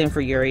it's the same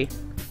for Yuri.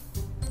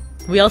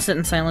 We all sit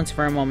in silence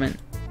for a moment.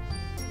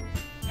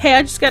 Hey,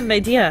 I just got an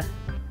idea.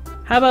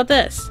 How about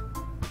this?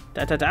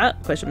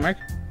 Question mark.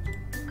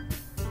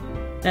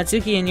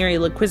 Natsuki and Yuri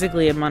look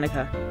quizzically at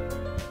Monika.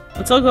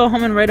 Let's all go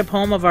home and write a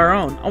poem of our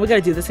own. Oh, we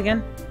gotta do this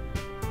again?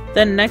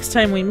 Then next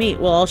time we meet,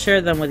 we'll all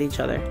share them with each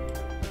other.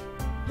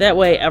 That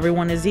way,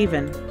 everyone is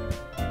even.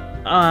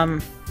 I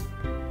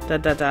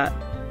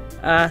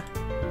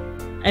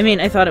mean,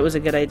 I thought it was a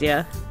good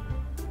idea.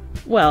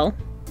 Well,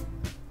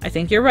 I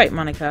think you're right,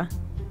 Monika.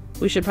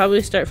 We should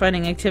probably start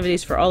finding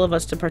activities for all of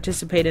us to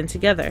participate in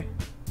together.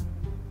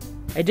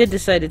 I did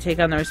decide to take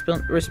on the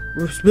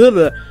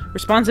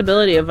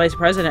responsibility of vice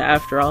president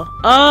after all.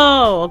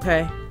 Oh,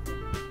 okay.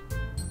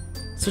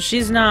 So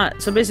she's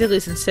not... So basically,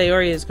 since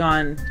Sayori is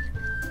gone,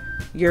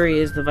 Yuri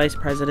is the vice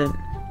president.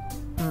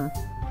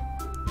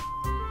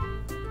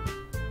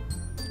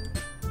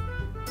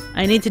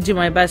 I need to do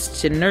my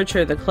best to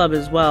nurture the club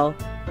as well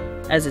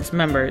as its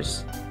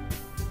members.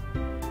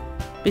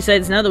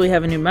 Besides, now that we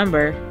have a new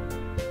member,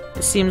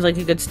 it seems like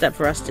a good step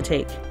for us to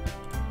take.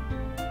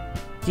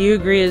 Do you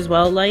agree as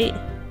well, Light?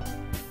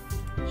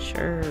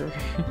 Sure.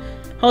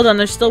 Hold on,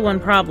 there's still one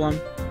problem.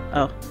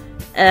 Oh.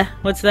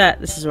 What's that?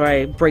 This is where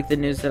I break the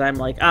news that I'm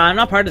like, I'm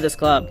not part of this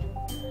club.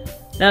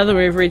 Now that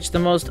we've reached the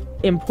most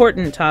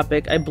important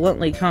topic, I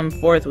bluntly come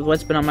forth with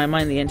what's been on my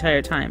mind the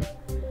entire time.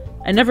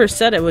 I never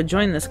said I would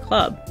join this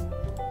club.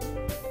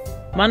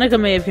 Monica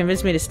may have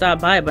convinced me to stop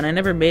by, but I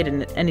never made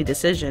any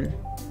decision.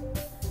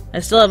 I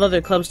still have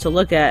other clubs to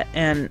look at,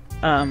 and,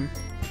 I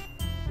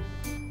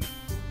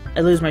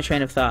lose my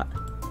train of thought.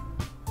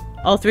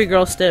 All three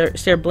girls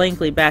stare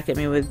blankly back at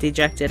me with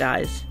dejected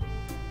eyes.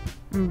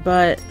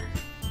 But...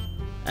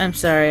 I'm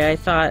sorry, I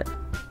thought...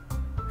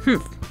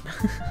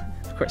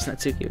 Of course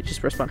Natsuki would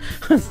just respond.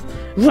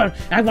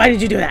 Why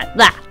did you do that?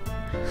 Blah!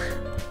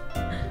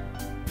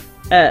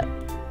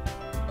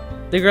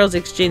 The girls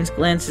exchange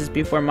glances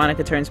before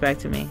Monica turns back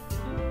to me.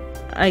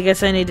 I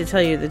guess I need to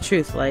tell you the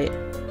truth, Light.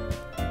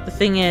 The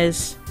thing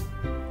is,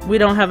 we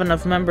don't have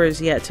enough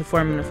members yet to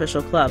form an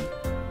official club.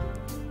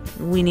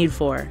 We need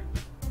 4.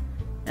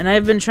 And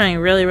I've been trying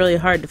really, really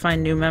hard to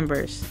find new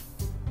members.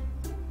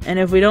 And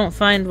if we don't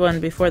find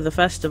one before the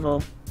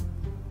festival...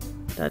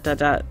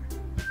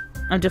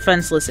 I'm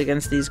defenseless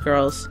against these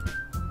girls.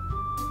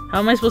 How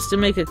am I supposed to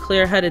make a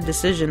clear-headed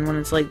decision when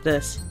it's like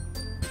this?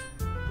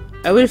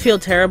 I would feel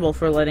terrible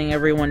for letting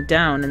everyone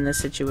down in this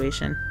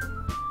situation.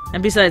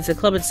 And besides, the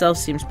club itself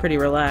seems pretty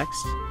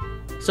relaxed.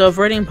 So if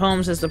writing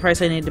poems is the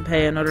price I need to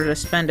pay in order to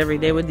spend every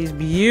day with these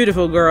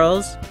beautiful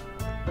girls...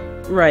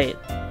 Right.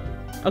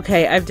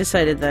 Okay, I've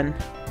decided then.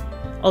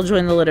 I'll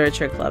join the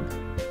literature club.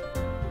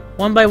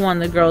 One by one,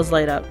 the girls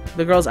light up.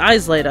 The girls'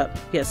 eyes light up.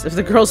 Yes, if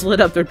the girls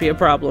lit up, there'd be a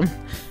problem.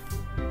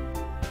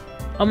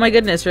 Oh my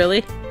goodness,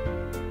 really?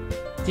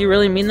 Do you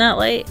really mean that,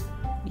 Light?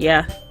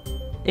 Yeah.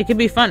 It could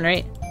be fun,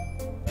 right?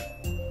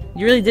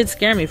 You really did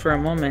scare me for a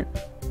moment.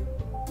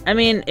 I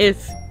mean,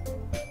 if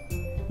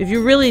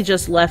you really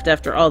just left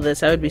after all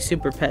this, I would be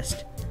super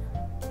pissed.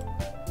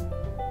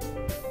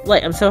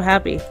 Light, I'm so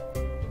happy.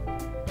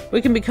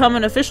 We can become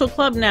an official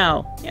club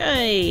now.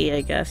 Yay,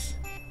 I guess.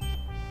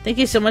 Thank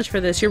you so much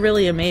for this. You're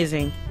really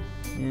amazing.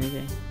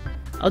 Okay.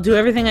 I'll do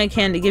everything I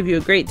can to give you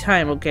a great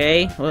time,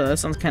 okay? Well, that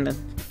sounds kind of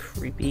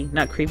creepy.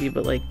 Not creepy,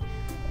 but like...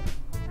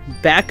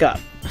 back up.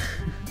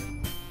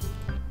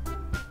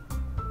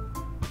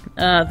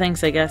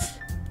 Thanks, I guess.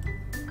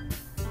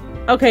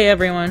 Okay,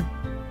 everyone.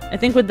 I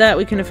think with that,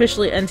 we can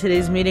officially end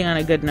today's meeting on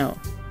a good note.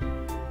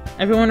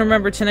 Everyone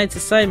remember tonight's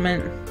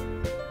assignment.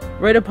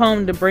 Write a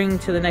poem to bring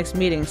to the next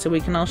meeting so we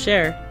can all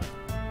share.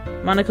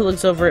 Monica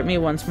looks over at me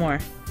once more.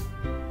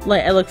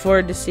 Light, I look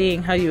forward to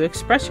seeing how you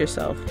express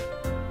yourself.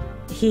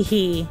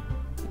 Hee.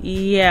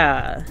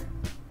 Yeah.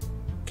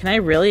 Can I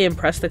really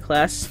impress the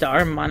class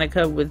star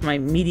Monica with my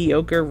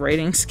mediocre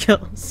writing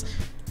skills?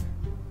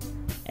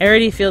 I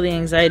already feel the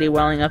anxiety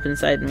welling up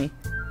inside me.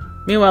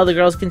 Meanwhile, the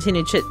girls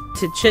continue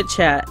to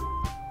chit-chat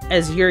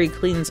as Yuri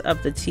cleans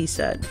up the tea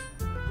set.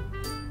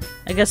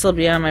 I guess I'll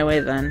be on my way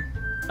then.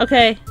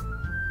 Okay.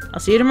 I'll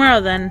see you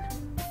tomorrow then.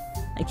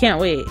 I can't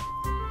wait.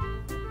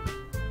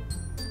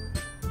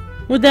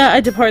 With that, I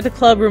depart the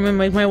club room and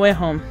make my way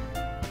home.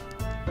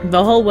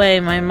 The whole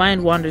way, my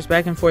mind wanders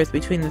back and forth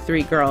between the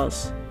 3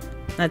 girls.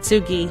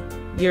 Natsuki,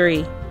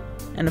 Yuri,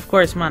 and of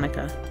course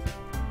Monica.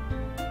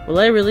 Will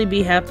I really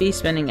be happy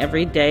spending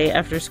every day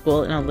after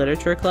school in a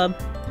literature club?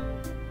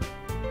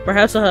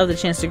 Perhaps I'll have the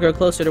chance to grow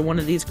closer to one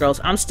of these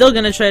girls. I'm still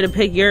gonna try to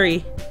pick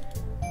Yuri.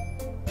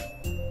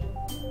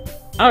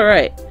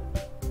 Alright.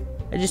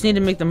 I just need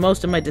to make the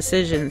most of my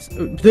decisions.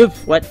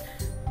 What?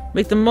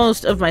 Make the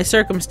most of my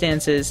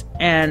circumstances,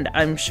 and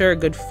I'm sure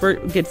good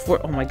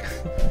oh my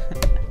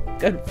god.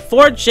 Good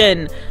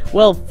fortune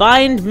will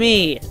find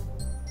me!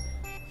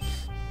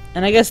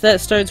 And I guess that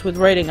starts with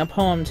writing a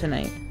poem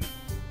tonight.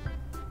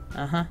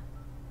 Uh-huh.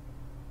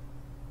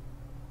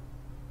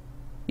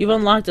 You've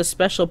unlocked a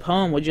special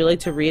poem. Would you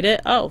like to read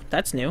it? Oh,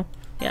 that's new.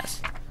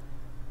 Yes.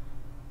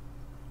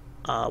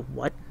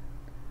 What?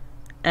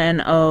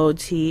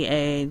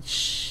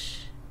 N-O-T-H...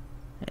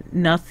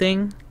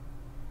 Nothing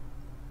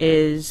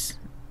is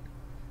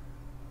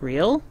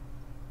real?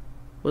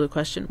 With a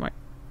question mark.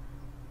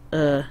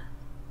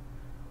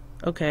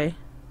 Okay.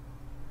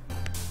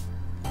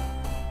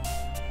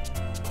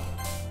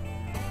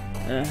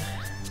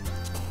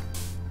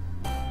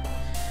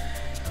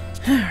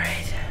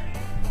 Alright.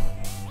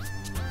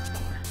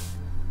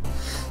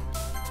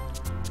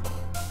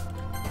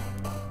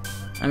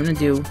 I'm gonna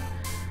do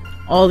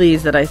all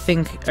these that I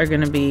think are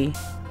gonna be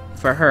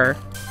for her.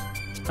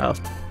 Oh.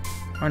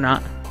 Or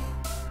not.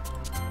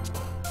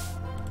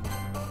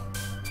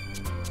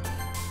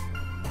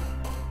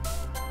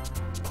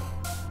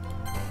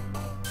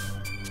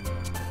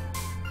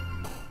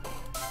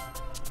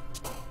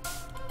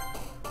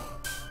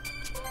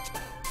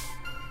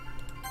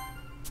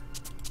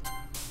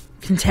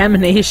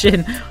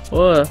 Contamination.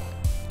 Ugh.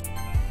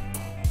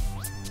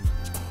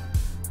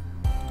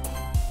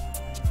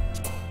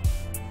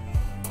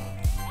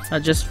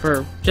 Just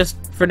for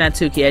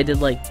Natsuki, I did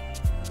like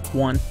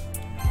 1.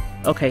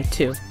 Okay,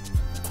 2.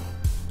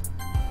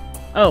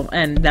 Oh,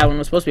 and that one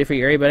was supposed to be for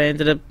Yuri, but I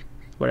ended up...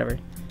 whatever.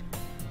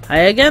 Hi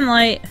again,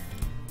 Light.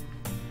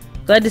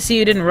 Glad to see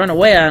you didn't run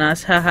away on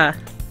us, haha.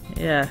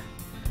 Yeah.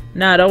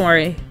 Nah, don't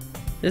worry.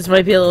 This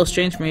might be a little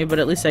strange for me, but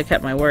at least I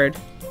kept my word.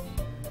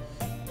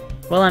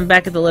 Well, I'm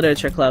back at the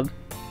literature club.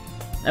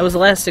 I was the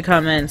last to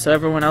come in, so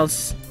everyone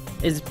else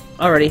is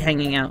already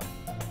hanging out.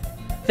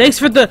 Thanks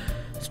for the...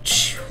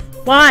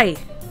 Why?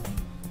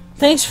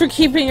 Thanks for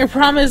keeping your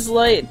promise,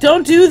 Light.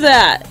 Don't do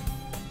that!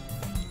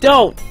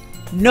 Don't!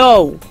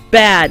 No!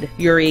 Bad,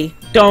 Yuri.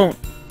 Don't!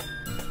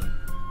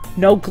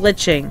 No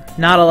glitching.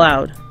 Not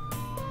allowed.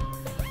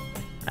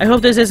 I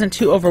hope this isn't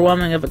too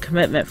overwhelming of a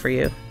commitment for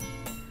you.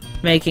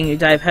 Making you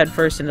dive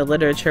headfirst into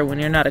literature when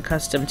you're not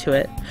accustomed to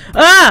it.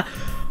 Ah!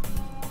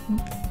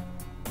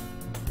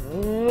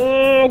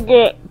 Oh,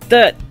 God.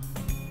 That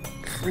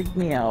freaked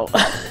me out.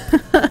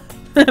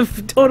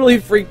 That totally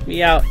freaked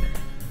me out.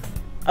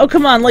 Oh,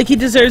 come on, like he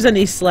deserves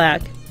any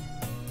slack.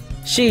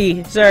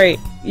 Sorry,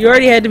 you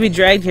already had to be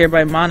dragged here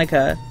by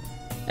Monica.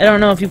 I don't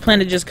know if you plan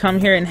to just come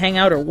here and hang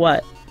out or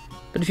what.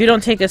 But if you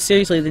don't take us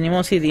seriously, then you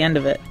won't see the end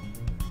of it.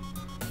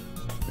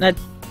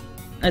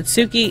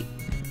 Natsuki,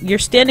 you're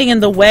standing in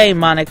the way,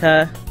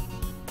 Monica.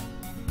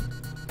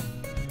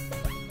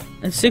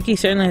 Natsuki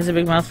certainly has a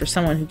big mouth for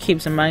someone who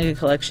keeps a manga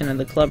collection in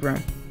the club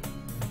room.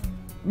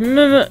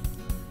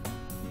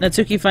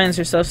 Natsuki finds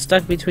herself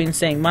stuck between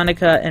saying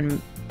Monica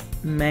and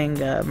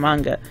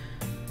manga.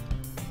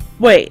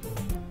 Wait,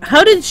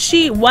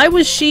 why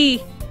was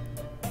she...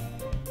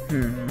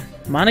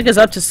 Monica's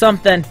up to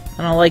something.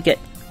 I don't like it.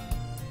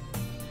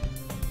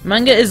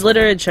 Manga is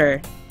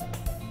literature.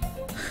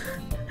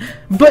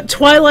 But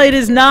Twilight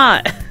is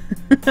not!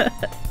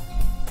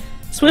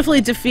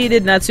 Swiftly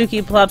defeated,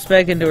 Natsuki plops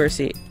back into her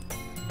seat.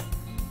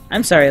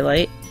 I'm sorry,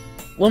 Light.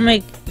 We'll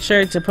make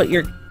sure to put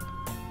your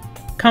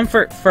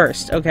comfort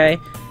first, okay?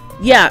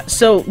 Yeah,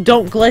 so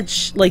don't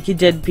glitch like you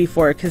did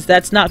before, because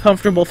that's not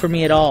comfortable for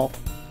me at all.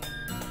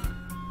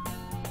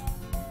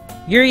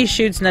 Yuri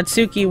shoots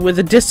Natsuki with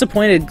a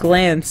disappointed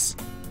glance.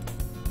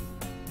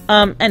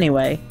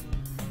 Anyway.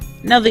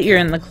 Now that you're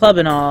in the club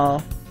and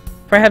all,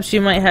 perhaps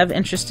you might have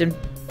interest in...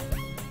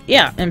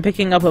 Yeah, in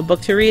picking up a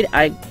book to read.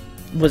 I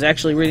was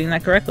actually reading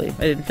that correctly.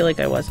 I didn't feel like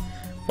I was.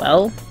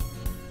 Well,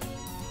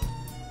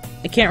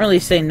 I can't really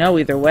say no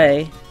either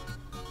way.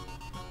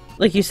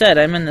 Like you said,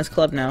 I'm in this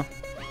club now.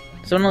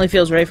 So it only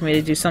feels right for me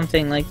to do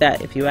something like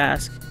that, if you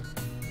ask.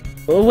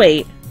 Oh,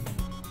 wait.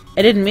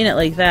 I didn't mean it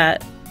like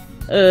that.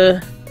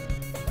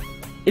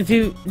 If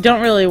you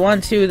don't really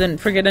want to, then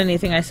forget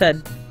anything I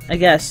said, I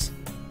guess.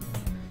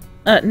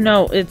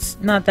 No, it's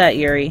not that,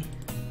 Yuri.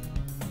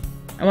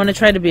 I want to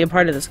try to be a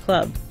part of this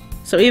club.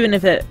 So even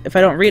if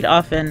I don't read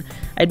often,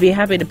 I'd be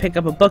happy to pick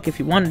up a book if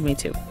you wanted me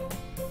to.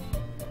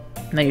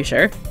 Are you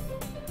sure?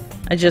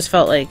 I just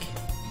felt like,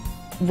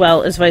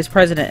 well, as vice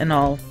president and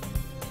all,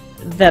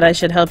 that I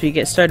should help you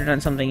get started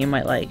on something you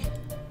might like.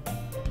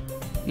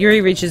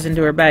 Yuri reaches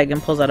into her bag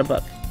and pulls out a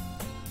book.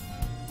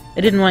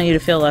 I didn't want you to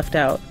feel left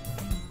out.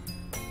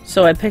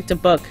 So I picked a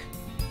book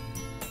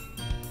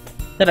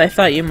that I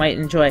thought you might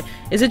enjoy.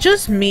 Is it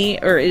just me,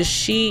 or is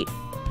she,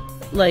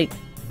 like...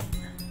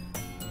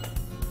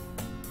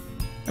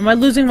 Am I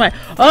losing my...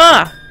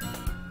 Ah!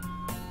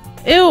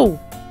 Ew!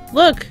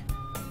 Look!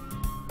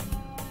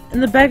 In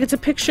the bag it's a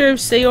picture of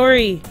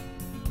Sayori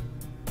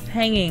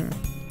hanging.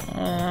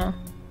 Aww.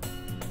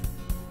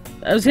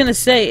 I was gonna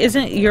say,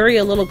 isn't Yuri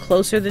a little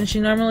closer than she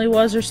normally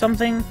was or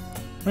something?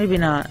 Maybe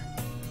not.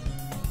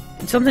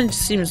 Something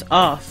just seems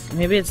off.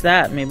 Maybe it's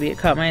that. Maybe it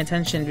caught my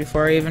attention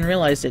before I even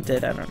realized it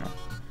did. I don't know.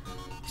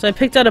 So I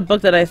picked out a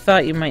book that I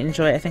thought you might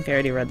enjoy. I think I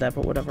already read that,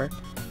 but whatever.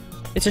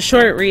 It's a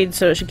short read,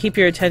 so it should keep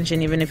your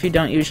attention even if you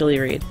don't usually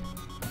read.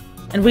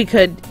 And we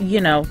could, you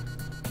know,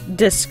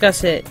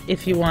 discuss it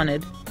if you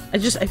wanted. I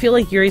feel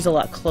like Yuri's a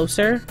lot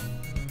closer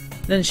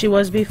than she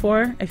was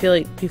before. I feel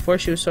like before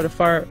she was sort of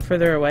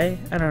further away.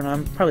 I don't know,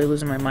 I'm probably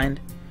losing my mind.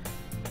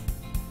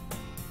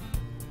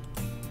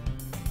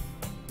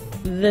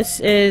 This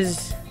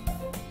is...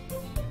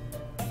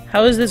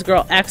 How is this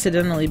girl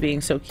accidentally being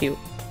so cute?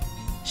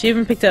 She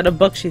even picked out a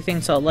book she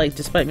thinks I'll like,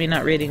 despite me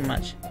not reading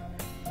much.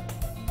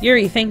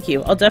 Yuri, thank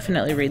you. I'll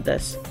definitely read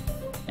this.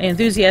 I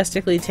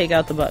enthusiastically take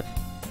out the book.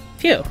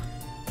 Phew.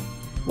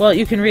 Well,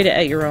 you can read it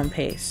at your own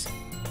pace.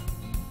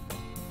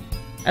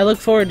 I look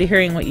forward to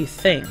hearing what you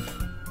think.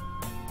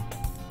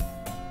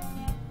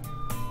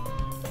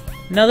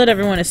 Now that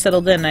everyone is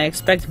settled in, I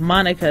expect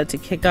Monica to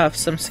kick off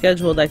some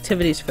scheduled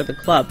activities for the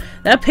club.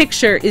 That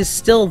picture is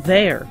still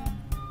there.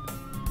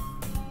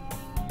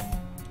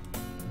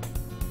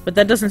 But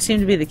that doesn't seem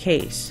to be the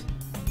case.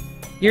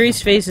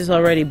 Yuri's face is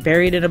already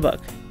buried in a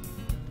book.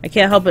 I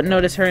can't help but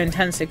notice her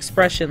intense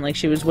expression, like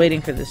she was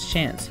waiting for this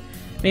chance.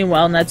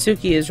 Meanwhile,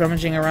 Natsuki is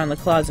rummaging around the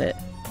closet.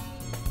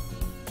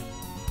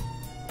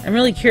 I'm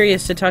really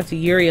curious to talk to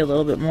Yuri a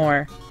little bit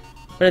more.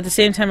 but at the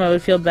same time I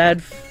would feel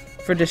bad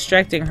for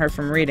distracting her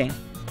from reading.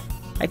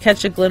 I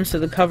catch a glimpse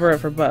of the cover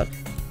of her book.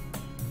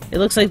 It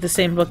looks like the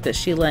same book that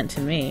she lent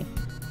to me.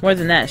 More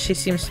than that, she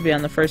seems to be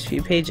on the first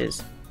few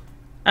pages.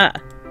 Ah.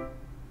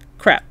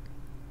 Crap.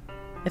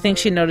 I think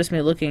she noticed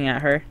me looking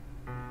at her.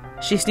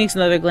 She sneaks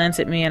another glance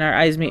at me and our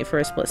eyes meet for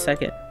a split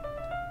second. ...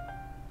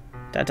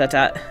 But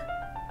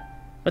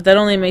that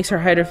only makes her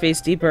hide her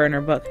face deeper in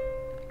her book.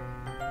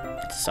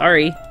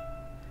 Sorry.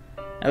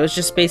 I was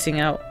just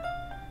spacing out.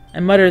 I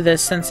muttered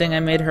this, sensing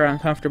I made her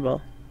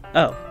uncomfortable.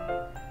 Oh.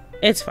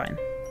 It's fine.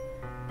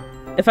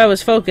 If I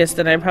was focused,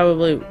 then I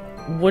probably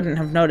wouldn't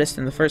have noticed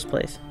in the first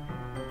place.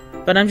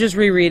 But I'm just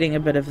rereading a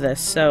bit of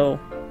this, so...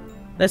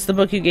 That's the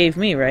book you gave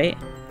me, right?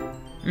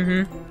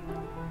 Mm-hmm.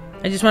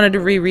 I just wanted to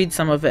reread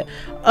some of it.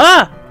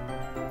 Ah!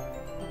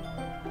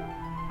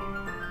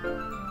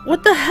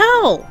 What the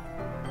hell?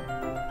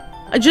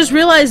 I just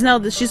realized now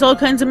that she's all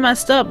kinds of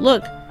messed up.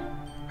 Look.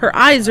 Her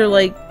eyes are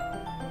like...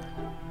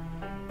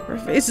 Her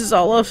face is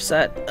all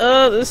upset.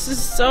 This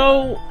is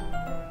so...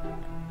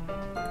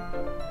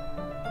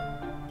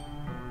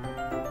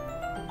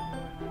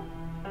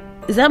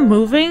 Is that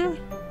moving?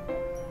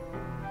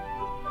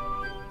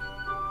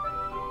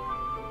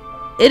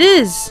 It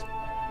is!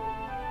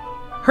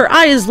 Her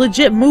eye is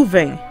legit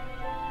moving.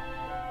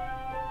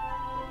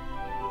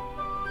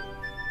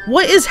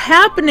 What is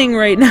happening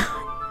right now?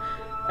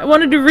 I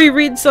wanted to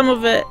reread some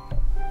of it.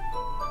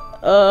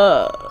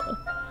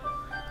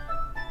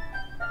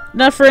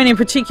 Not for any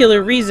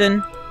particular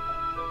reason.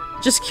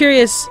 Just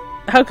curious,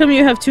 how come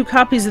you have two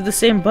copies of the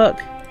same book?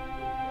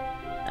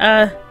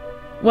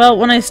 Well,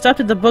 when I stopped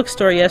at the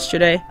bookstore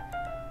yesterday...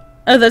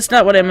 Oh, that's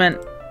not what I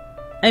meant.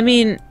 I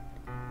mean,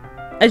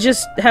 I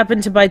just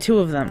happened to buy two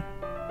of them.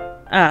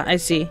 Ah, I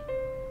see.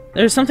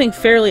 There's something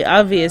fairly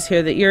obvious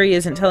here that Yuri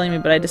isn't telling me,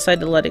 but I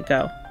decided to let it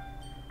go.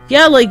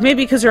 Yeah, like,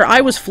 maybe because her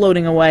eye was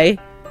floating away.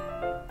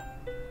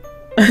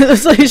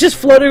 It's like it's just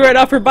floating right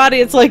off her body.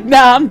 It's like,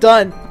 nah, I'm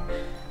done.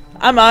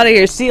 I'm out of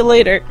here. See you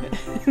later.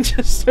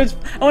 I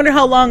wonder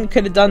how long it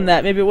could have done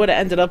that. Maybe it would have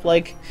ended up,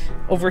 like,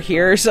 over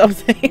here or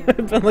something. It would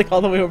have been, like,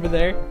 all the way over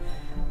there.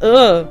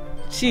 Ugh.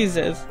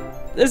 Jesus.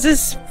 This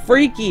is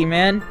freaky,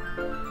 man.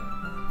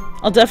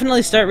 I'll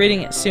definitely start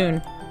reading it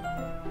soon.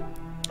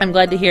 I'm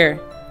glad to hear.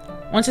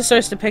 Once it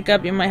starts to pick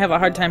up, you might have a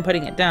hard time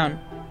putting it down.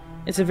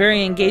 It's a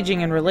very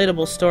engaging and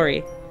relatable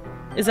story.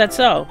 Is that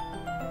so?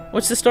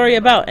 What's the story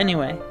about,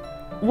 anyway?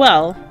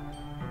 Well,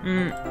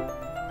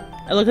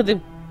 I look at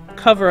the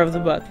cover of the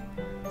book.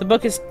 The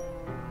book is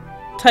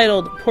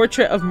titled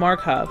Portrait of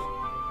Markov.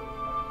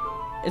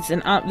 It's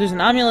there's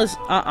an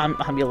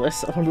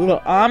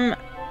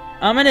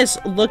ominous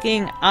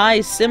looking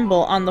eye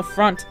symbol on the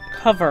front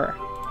cover.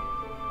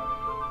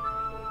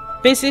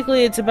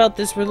 Basically, it's about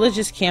this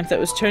religious camp that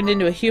was turned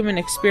into a human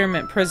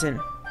experiment prison.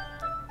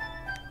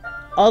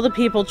 All the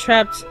people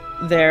trapped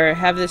there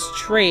have this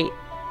trait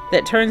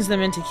that turns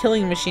them into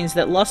killing machines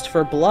that lust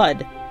for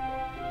blood.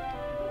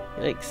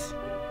 Yikes.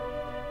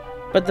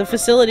 But the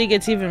facility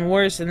gets even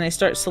worse and they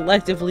start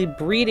selectively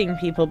breeding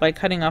people by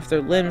cutting off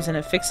their limbs and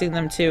affixing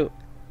them to...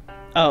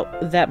 Oh,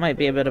 that might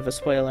be a bit of a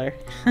spoiler.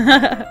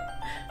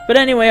 But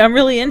anyway, I'm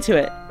really into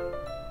it.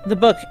 The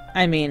book,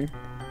 I mean.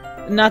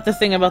 Not the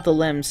thing about the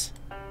limbs.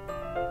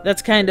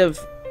 That's kind of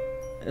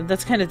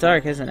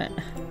dark, isn't it?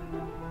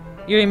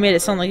 Yuri made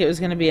it sound like it was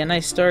going to be a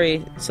nice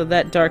story, so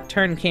that dark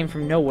turn came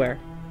from nowhere.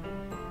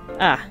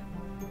 Ah.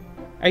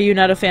 Are you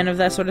not a fan of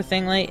that sort of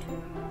thing, Light?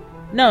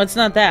 No, it's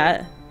not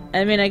that.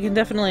 I mean, I can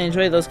definitely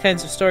enjoy those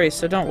kinds of stories,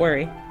 so don't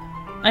worry.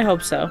 I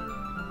hope so.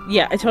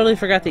 Yeah, I totally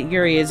forgot that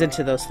Yuri is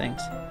into those things.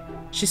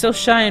 She's so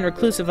shy and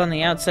reclusive on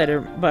the outside,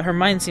 but her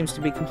mind seems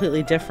to be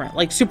completely different.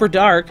 Like, super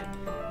dark.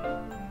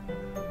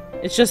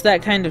 It's just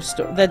that kind of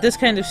this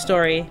kind of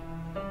story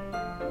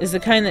is the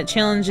kind that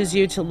challenges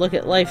you to look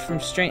at life from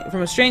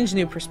a strange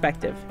new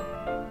perspective.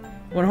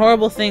 When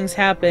horrible things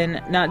happen,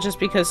 not just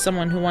because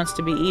someone who wants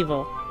to be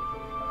evil,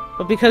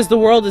 but because the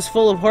world is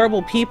full of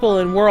horrible people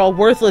and we're all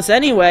worthless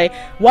anyway.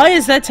 Why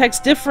is that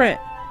text different?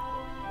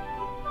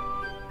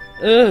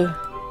 Ugh.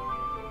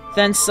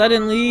 Then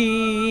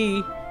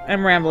suddenly...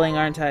 I'm rambling,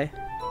 aren't I?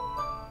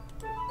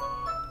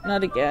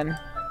 Not again.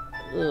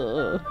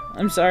 Ugh.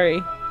 I'm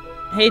sorry.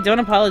 Hey, don't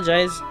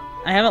apologize.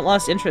 I haven't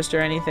lost interest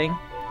or anything.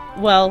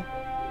 Well,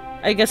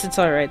 I guess it's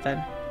alright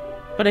then.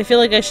 But I feel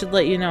like I should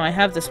let you know I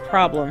have this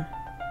problem.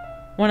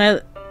 When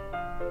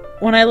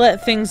I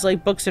let things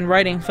like books and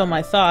writing fill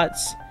my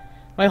thoughts,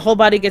 my whole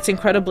body gets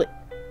incredibly...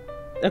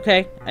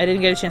 Okay, I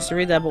didn't get a chance to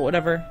read that, but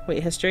whatever.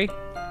 Wait, history?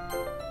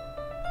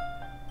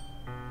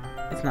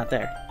 It's not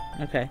there.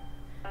 Okay.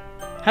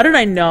 How did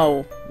I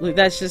know? Like,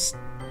 that's just...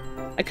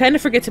 I kind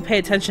of forget to pay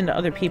attention to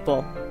other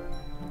people.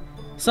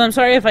 So I'm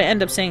sorry if I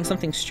end up saying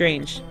something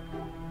strange.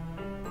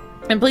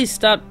 And please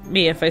stop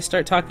me if I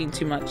start talking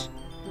too much.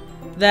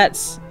 I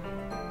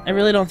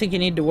really don't think you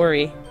need to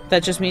worry.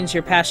 That just means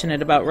you're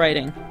passionate about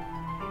writing.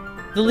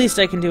 The least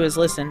I can do is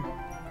listen.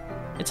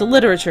 It's a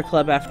literature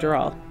club, after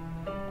all.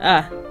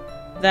 Well,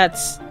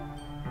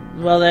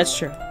 that's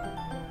true.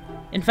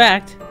 In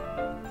fact,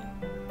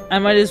 I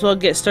might as well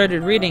get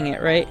started reading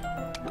it, right?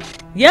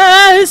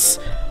 Yes!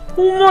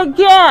 Oh my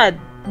god!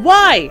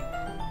 Why?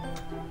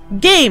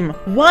 Game,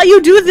 why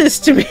you do this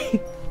to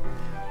me?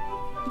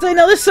 I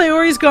know the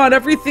Sayori's gone,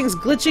 everything's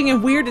glitching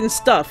and weird and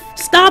stuff.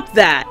 Stop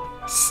that!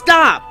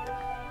 Stop!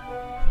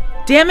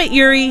 Damn it,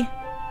 Yuri.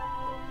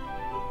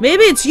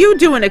 Maybe it's you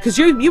doing it, because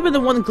you were the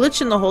one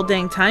glitching the whole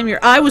dang time. Your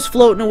eye was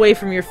floating away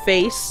from your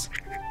face.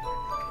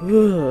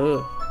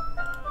 Ugh.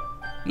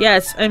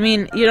 Yes, I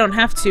mean, you don't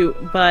have to,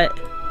 but...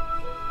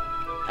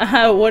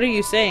 what are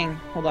you saying?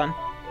 Hold on.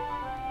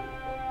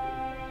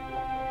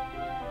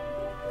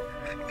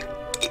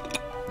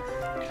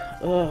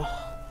 Ugh.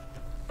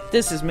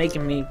 This is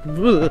making me...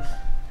 Ugh.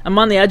 I'm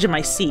on the edge of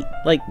my seat.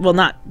 Like, well,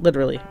 not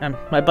literally.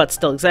 My butt's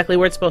still exactly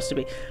where it's supposed to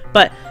be.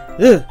 But,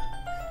 ugh.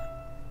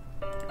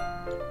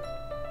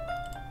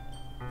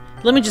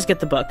 Let me just get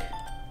the book.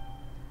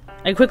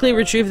 I quickly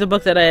retrieved the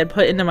book that I had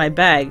put into my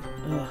bag.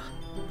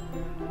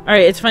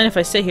 Alright, it's fine if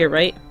I sit here,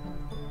 right?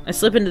 I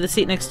slip into the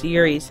seat next to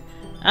Yuri's.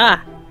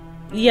 Ah,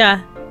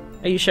 yeah.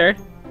 Are you sure?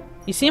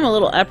 You seem a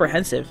little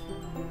apprehensive.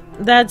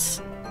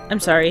 I'm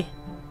sorry.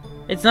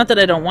 It's not that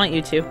I don't want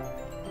you to.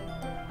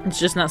 It's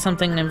just not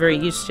something I'm very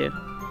used to.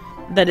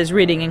 That is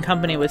reading in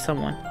company with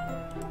someone.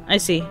 I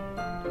see.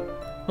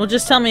 Well,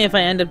 just tell me if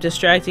I end up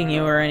distracting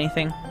you or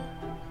anything.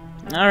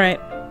 Alright.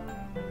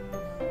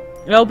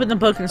 I open the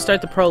book and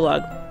start the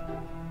prologue.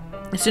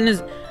 I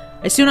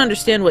soon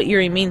understand what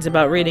Yuri means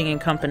about reading in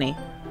company.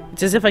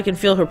 It's as if I can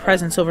feel her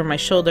presence over my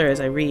shoulder as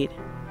I read.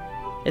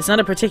 It's not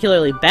a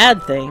particularly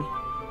bad thing.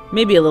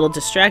 Maybe a little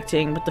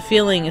distracting, but the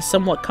feeling is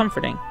somewhat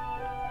comforting.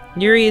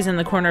 Yuri is in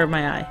the corner of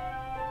my eye.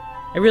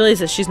 I realize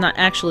that she's not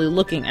actually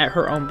looking at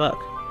her own book.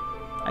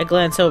 I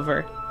glance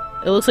over.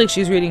 It looks like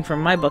she's reading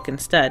from my book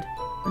instead.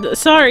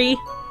 Sorry!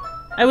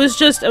 I was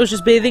just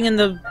bathing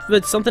in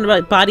with something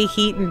about body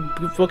heat and...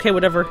 okay,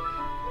 whatever.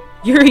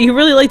 You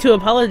really like to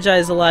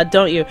apologize a lot,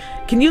 don't you?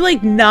 Can you,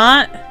 like,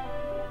 not...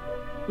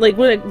 like,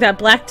 when that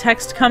black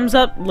text comes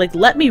up, like,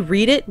 let me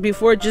read it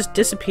before it just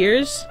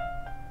disappears?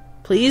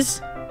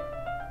 Please?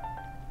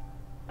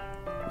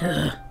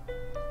 Ugh.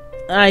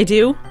 I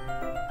do?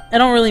 I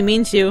don't really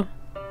mean to.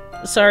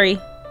 Sorry.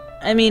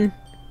 I mean...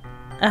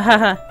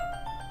 ahaha.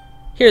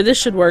 Here, this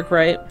should work,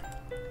 right?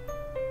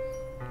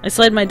 I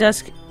slide my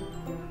desk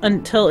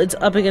until it's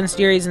up against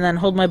Yuri's and then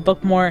hold my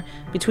book more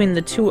between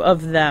the two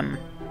of them.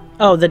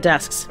 Oh, the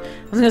desks.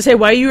 I was gonna say,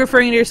 why are you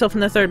referring to yourself in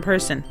the third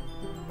person?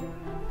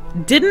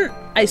 Didn't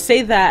I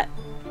say that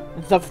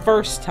the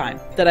first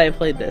time that I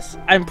played this?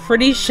 I'm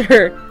pretty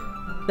sure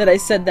that I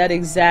said that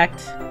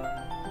exact...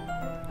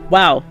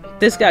 Wow,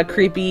 this got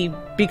creepy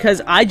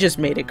because I just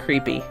made it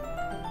creepy.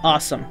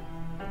 Awesome.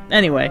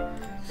 Anyway.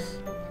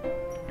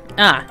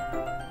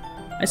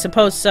 I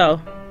suppose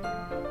so.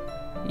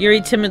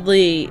 Yuri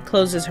timidly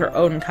closes her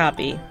own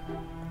copy.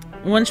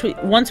 Once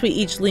we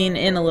each lean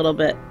in a little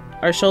bit,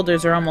 our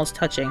shoulders are almost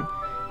touching.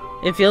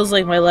 It feels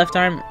like my left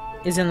arm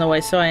is in the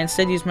way, so I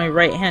instead use my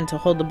right hand to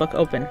hold the book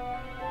open.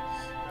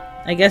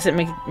 I guess it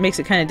makes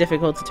it kind of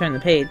difficult to turn the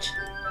page.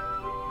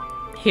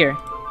 Here.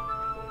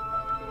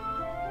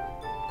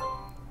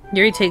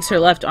 Yuri takes her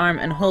left arm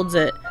and holds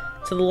it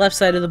to the left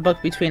side of the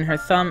book between her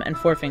thumb and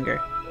forefinger.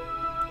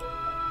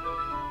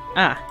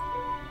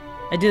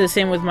 I do the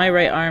same with my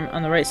right arm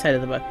on the right side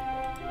of the book.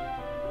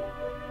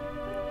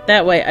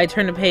 That way, I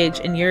turn the page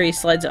and Yuri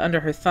slides it under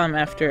her thumb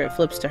after it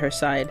flips to her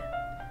side.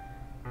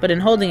 But in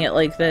holding it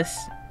like this,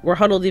 we're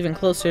huddled even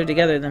closer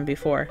together than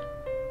before.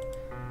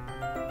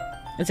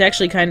 It's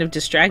actually kind of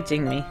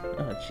distracting me.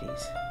 Oh,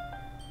 jeez.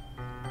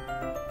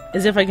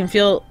 It's as if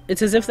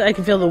I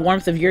can feel the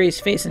warmth of Yuri's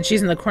face and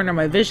she's in the corner of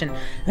my vision.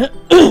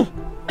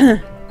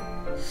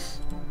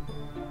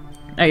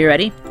 Are you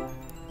ready?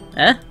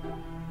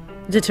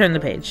 To turn the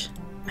page.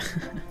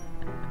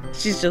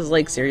 She's just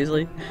like,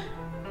 seriously?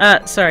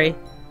 Sorry.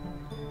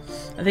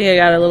 I think I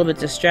got a little bit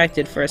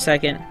distracted for a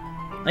second.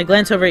 I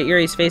glance over at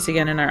Yuri's face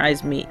again and our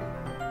eyes meet.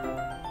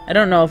 I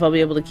don't know if I'll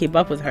be able to keep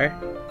up with her.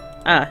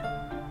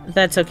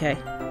 That's okay.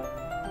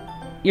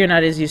 You're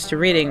not as used to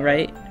reading,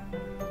 right?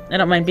 I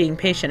don't mind being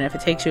patient if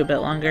it takes you a bit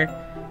longer.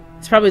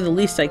 It's probably the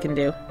least I can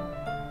do.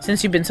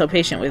 Since you've been so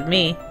patient with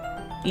me.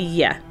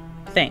 Yeah,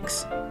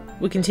 thanks.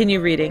 We continue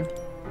reading.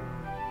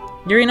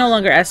 Yuri no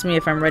longer asks me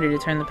if I'm ready to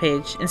turn the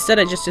page. Instead,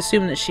 I just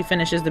assume that she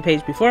finishes the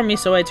page before me,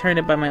 so I turn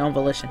it by my own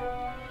volition.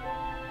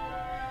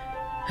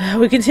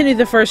 We continue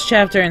the first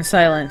chapter in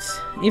silence.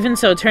 Even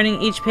so,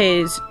 turning each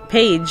page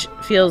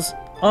feels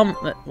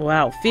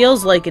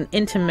like an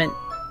intimate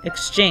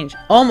exchange.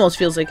 Almost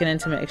feels like an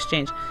intimate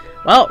exchange.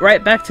 Well,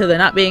 right back to the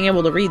not being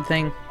able to read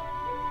thing.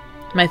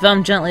 My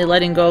thumb gently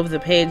letting go of the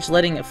page,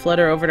 letting it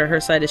flutter over to her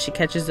side as she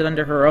catches it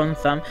under her own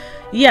thumb.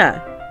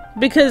 Yeah.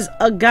 Because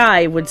a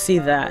guy would see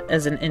that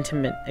as an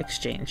intimate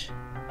exchange.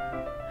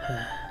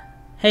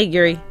 Hey,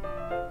 Yuri.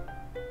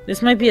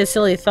 This might be a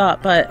silly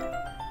thought, but...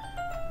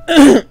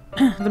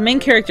 the main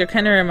character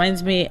kind of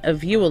reminds me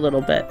of you a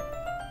little bit.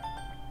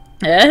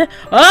 Her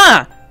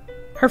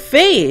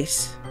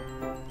face!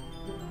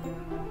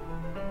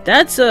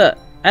 That's a...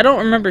 I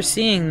don't remember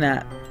seeing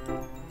that.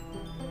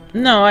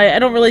 No, I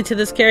don't relate to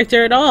this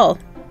character at all.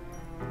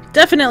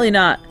 Definitely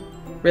not.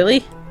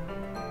 Really?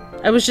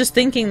 I was just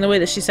thinking the way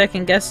that she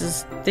second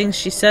guesses things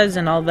she says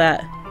and all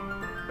that.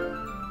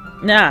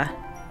 Nah.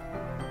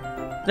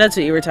 That's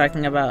what you were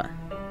talking about.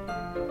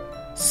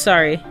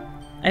 Sorry.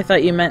 I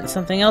thought you meant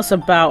something else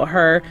about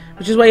her,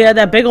 which is why you had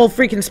that big old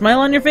freaking smile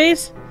on your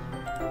face?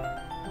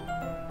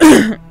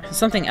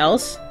 Something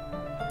else?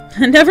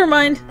 Never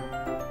mind.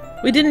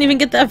 We didn't even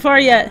get that far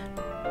yet.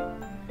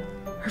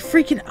 Her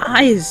freaking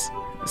eyes.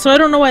 So I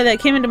don't know why that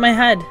came into my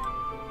head.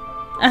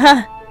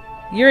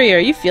 Yuri, are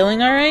you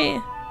feeling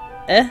alright?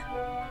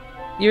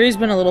 Yuri's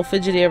been a little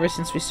fidgety ever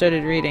since we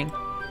started reading.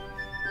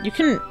 You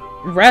can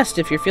rest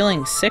if you're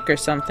feeling sick or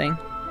something.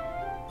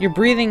 Your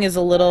breathing is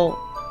a little...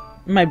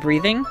 My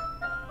breathing?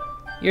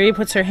 Yuri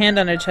puts her hand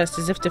on her chest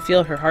as if to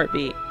feel her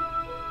heartbeat.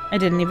 I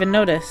didn't even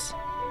notice.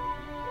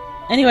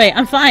 Anyway,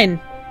 I'm fine.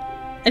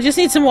 I just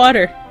need some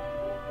water.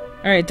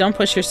 Alright, don't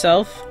push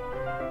yourself.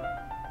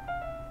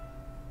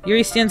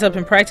 Yuri stands up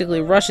and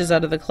practically rushes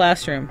out of the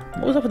classroom.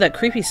 What was up with that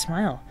creepy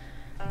smile?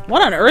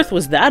 What on earth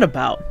was that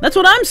about? That's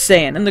what I'm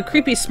saying! And the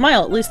creepy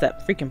smile, at least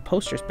that freaking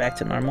poster's back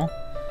to normal.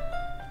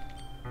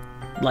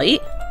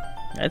 Light?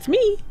 That's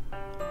me.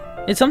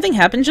 Did something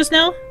happen just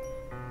now?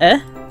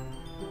 I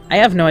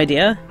have no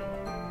idea.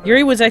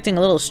 Yuri was acting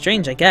a little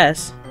strange, I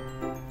guess.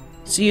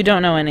 So you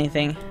don't know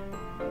anything.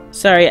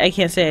 Sorry, I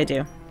can't say I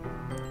do.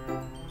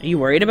 Are you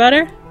worried about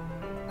her?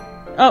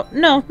 Oh,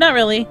 no, not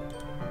really.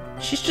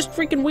 She's just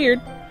freaking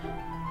weird.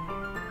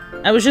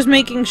 I was just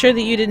making sure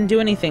that you didn't do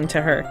anything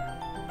to her.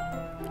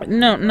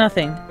 No,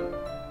 nothing.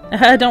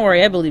 Don't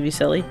worry, I believe you,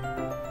 silly.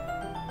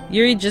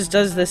 Yuri just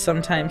does this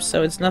sometimes,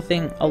 so it's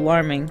nothing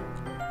alarming.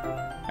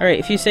 Alright,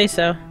 if you say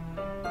so.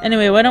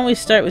 Anyway, why don't we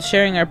start with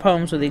sharing our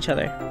poems with each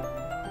other?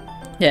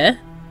 Yeah?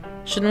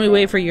 Shouldn't we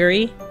wait for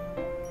Yuri?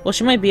 Well,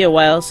 she might be a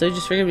while, so I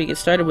just figured we'd get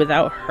started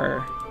without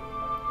her.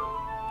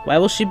 Why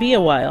will she be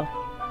a while?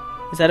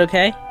 Is that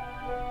okay?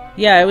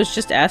 Yeah, I was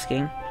just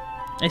asking.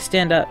 I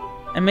stand up.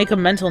 I make a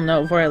mental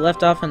note of where I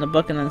left off in the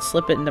book and then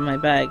slip it into my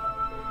bag.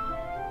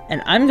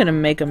 And I'm gonna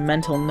make a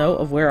mental note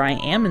of where I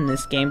am in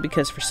this game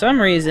because for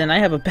some reason I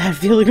have a bad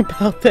feeling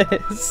about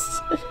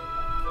this.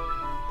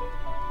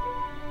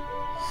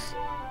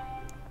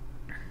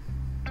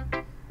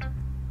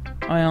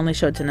 Oh, I only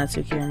showed to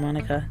Natsuki or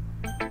Monika.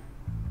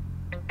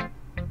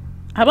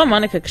 How about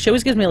Monika? 'Cause she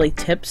always gives me like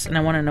tips and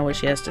I want to know what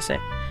she has to say.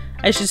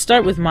 I should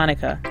start with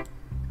Monika.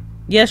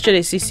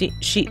 Yesterday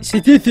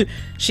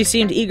she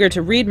seemed eager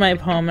to read my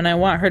poem and I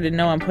want her to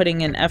know I'm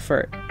putting in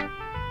effort.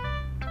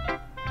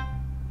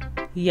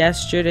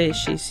 Yesterday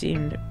she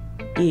seemed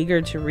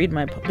eager to read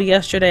my poem. But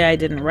yesterday I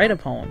didn't write a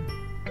poem.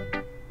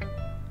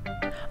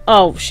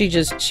 Oh, she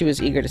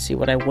was eager to see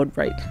what I would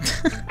write.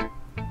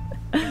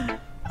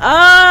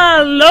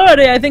 Ah,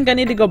 lordy, I think I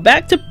need to go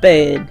back to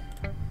bed.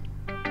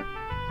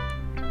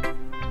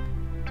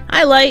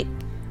 Hi, Light.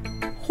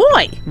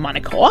 Hoi,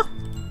 Monika.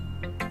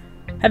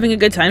 Having a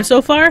good time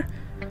so far?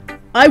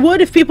 I would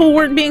if people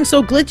weren't being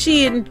so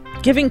glitchy and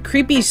giving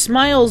creepy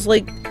smiles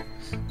like...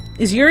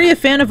 Is Yuri a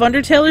fan of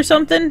Undertale or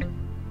something?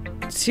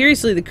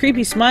 Seriously, the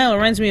creepy smile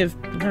reminds me of...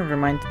 Never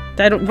mind.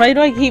 Why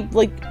do I keep,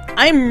 like...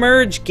 I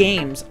merge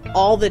games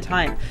all the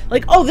time.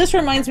 Like, oh, this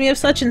reminds me of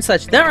such and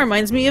such. That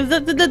reminds me of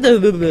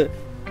the...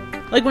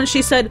 Like when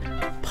she said,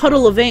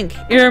 puddle of ink.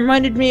 It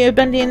reminded me of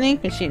Bendy and the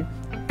Ink Machine.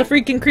 The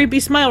freaking creepy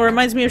smile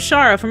reminds me of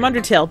Shara from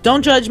Undertale.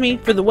 Don't judge me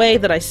for the way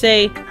that I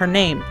say her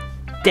name.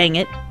 Dang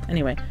it.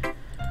 Anyway.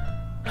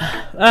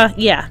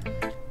 Yeah.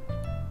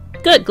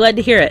 Good, glad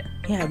to hear it.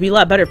 Yeah, it'd be a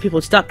lot better if people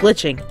would stop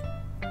glitching.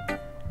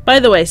 By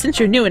the way, since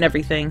you're new and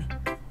everything,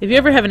 if you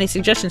ever have any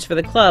suggestions for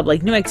the club,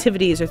 like new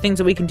activities or things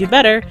that we can do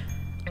better,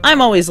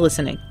 I'm always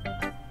listening.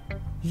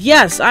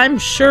 Yes, I'm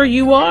sure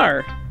you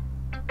are.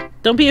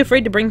 Don't be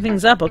afraid to bring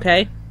things up,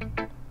 okay?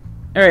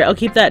 Alright, I'll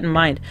keep that in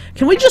mind.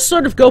 Can we just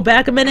sort of go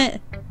back a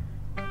minute?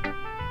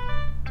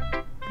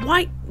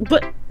 Why?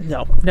 But...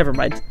 No, never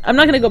mind. I'm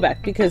not gonna go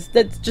back, because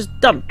that's just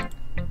dumb.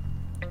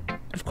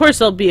 Of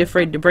course I'll be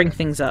afraid to bring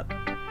things up.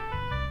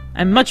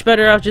 I'm much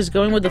better off just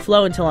going with the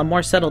flow until I'm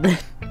more settled in.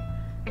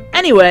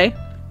 Anyway,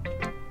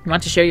 you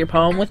want to share your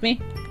poem with me?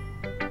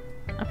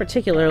 Not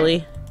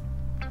particularly.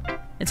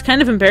 It's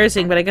kind of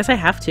embarrassing, but I guess I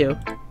have to.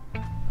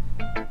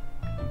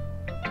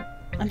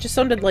 I just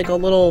sounded like a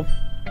little,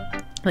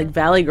 like,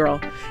 valley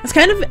girl. It's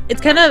kind of,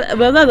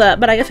 blah, blah, blah,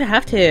 but I guess I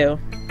have to.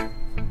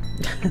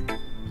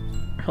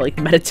 Or like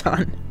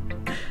Metaton.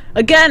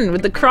 Again,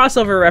 with the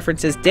crossover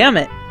references, damn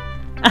it.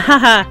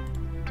 Ahaha.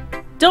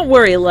 Don't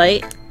worry,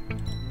 Light.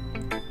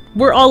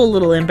 We're all a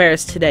little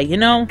embarrassed today, you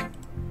know?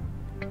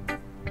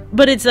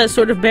 But it's that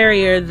sort of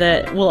barrier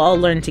that we'll all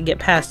learn to get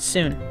past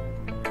soon.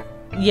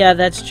 Yeah,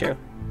 that's true.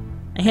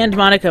 I hand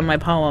Monika my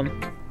poem.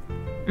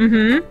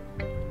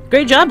 Mm-hmm.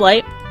 Great job,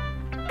 Light.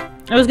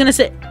 I was gonna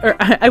say, or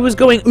I was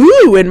going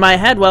ooh in my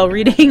head while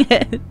reading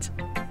it.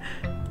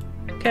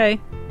 Okay.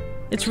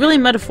 It's really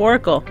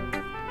metaphorical.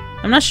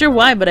 I'm not sure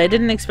why, but I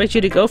didn't expect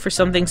you to go for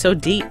something so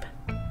deep.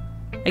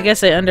 I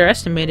guess I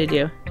underestimated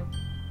you.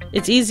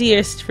 It's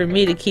easiest for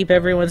me to keep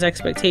everyone's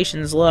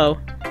expectations low.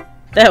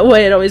 That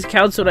way it always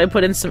counts when I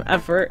put in some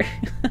effort.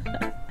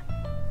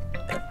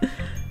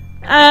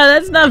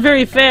 That's not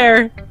very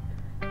fair.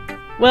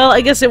 Well,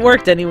 I guess it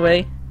worked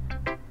anyway.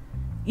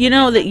 You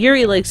know that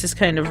Yuri likes this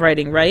kind of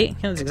writing, right?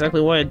 That's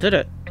exactly why I did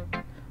it.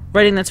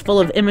 Writing that's full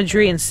of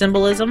imagery and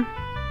symbolism.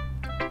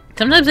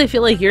 Sometimes I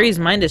feel like Yuri's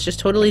mind is just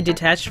totally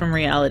detached from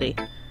reality.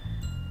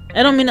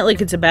 I don't mean it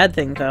like it's a bad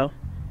thing, though.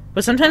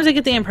 But sometimes I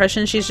get the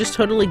impression she's just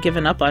totally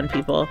given up on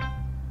people.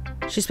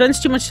 She spends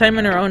too much time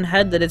in her own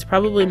head that it's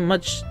probably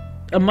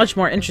a much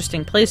more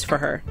interesting place for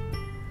her.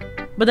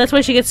 But that's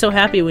why she gets so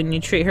happy when you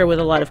treat her with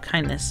a lot of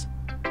kindness.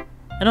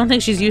 I don't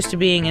think she's used to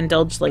being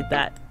indulged like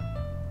that.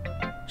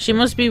 She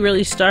must be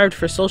really starved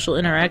for social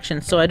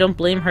interaction, so don't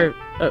blame her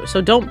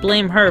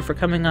for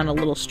coming on a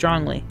little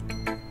strongly.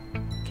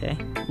 Okay,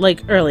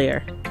 like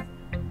earlier.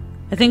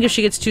 I think if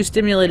she gets too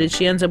stimulated,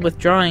 she ends up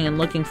withdrawing and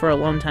looking for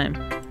alone time.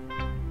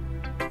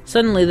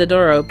 Suddenly, the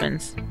door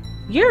opens.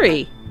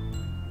 Yuri!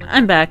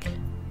 I'm back.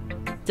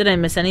 Did I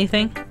miss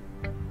anything?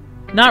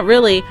 Not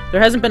really.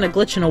 There hasn't been a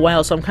glitch in a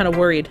while, so I'm kind of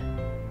worried.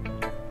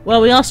 Well,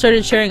 we all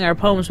started sharing our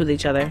poems with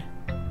each other.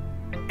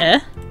 Eh?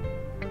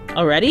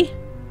 Already?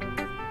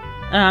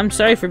 I'm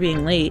sorry for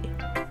being late.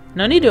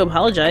 No need to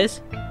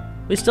apologize.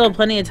 We still have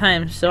plenty of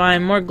time, so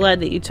I'm more glad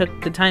that you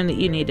took the time that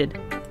you needed.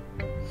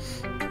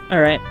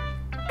 Alright.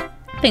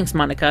 Thanks,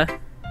 Monica.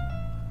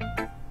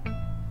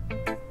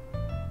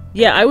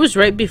 Yeah, I was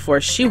right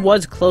before. She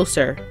was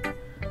closer.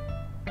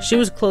 She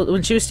was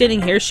when she was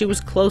standing here, she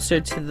was closer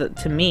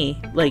to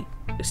me. Like,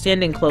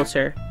 standing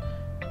closer.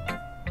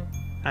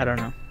 I don't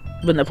know.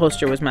 When the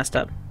poster was messed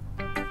up.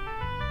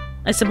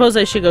 I suppose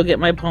I should go get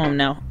my poem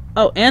now.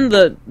 Oh, and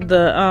the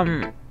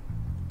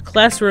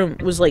classroom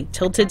was, like,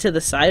 tilted to the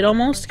side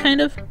almost,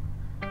 kind of.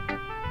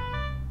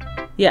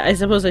 Yeah, I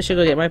suppose I should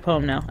go get my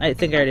poem now. I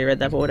think I already read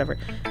that, but whatever.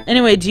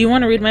 Anyway, do you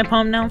want to read my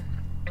poem now?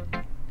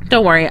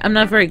 Don't worry, I'm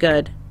not very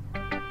good.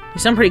 You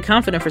sound pretty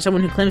confident for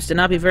someone who claims to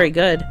not be very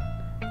good.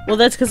 Well,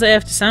 that's because I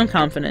have to sound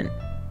confident.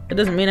 It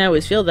doesn't mean I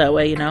always feel that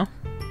way, you know?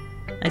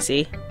 I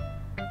see.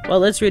 Well,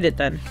 let's read it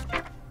then.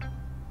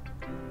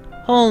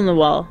 Hole in the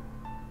wall.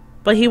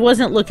 But he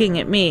wasn't looking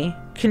at me.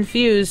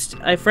 Confused,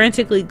 I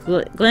frantically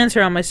glance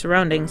around my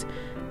surroundings,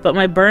 but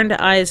my burned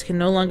eyes can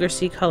no longer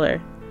see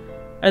color.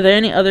 Are there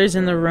any others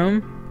in the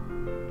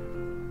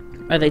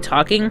room? Are they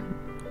talking?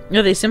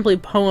 Are they simply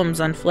poems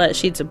on flat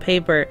sheets of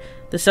paper,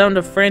 the sound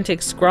of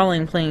frantic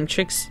scrawling playing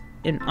tricks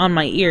on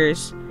my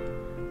ears?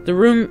 The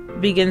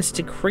room begins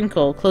to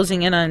crinkle,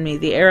 closing in on me.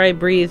 The air I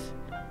breathe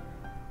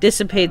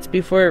dissipates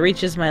before it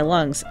reaches my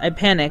lungs. I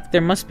panic.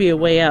 There must be a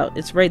way out.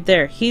 It's right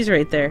there. He's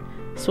right there.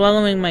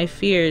 Swallowing my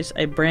fears,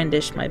 I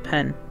brandish my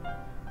pen.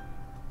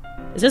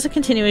 Is this a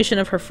continuation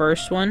of her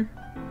first one?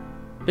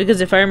 Because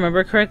if I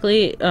remember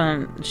correctly,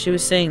 she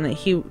was saying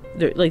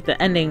that like,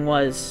 the ending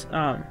was,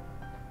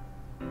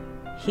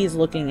 he's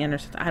looking in or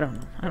something. I don't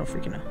know. I don't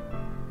freaking know.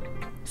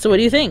 So what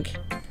do you think?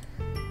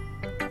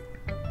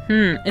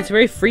 It's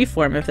very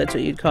freeform, if that's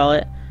what you'd call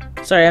it.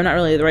 Sorry, I'm not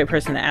really the right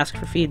person to ask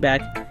for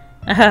feedback.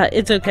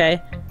 It's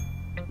okay.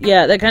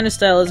 Yeah, that kind of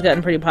style has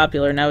gotten pretty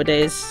popular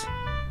nowadays.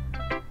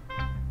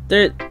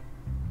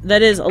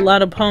 That is, a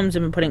lot of poems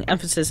have been putting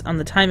emphasis on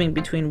the timing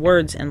between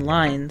words and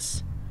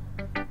lines.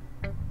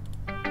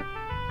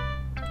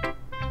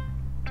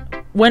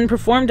 When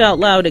performed out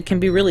loud, it can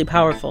be really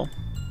powerful.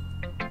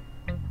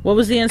 What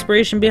was the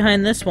inspiration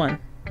behind this one?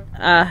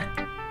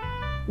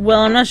 Well,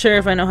 I'm not sure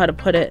if I know how to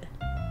put it.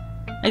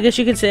 I guess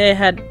you could say I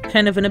had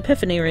kind of an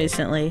epiphany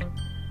recently.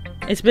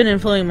 It's been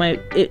influencing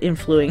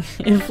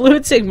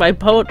my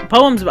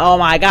poems. Oh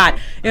my god,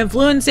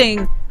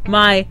 influencing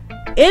my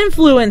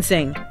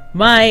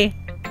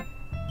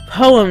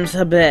poems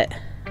a bit.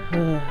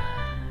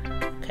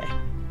 Okay.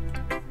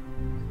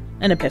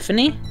 An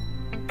epiphany?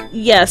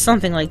 Yeah,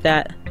 something like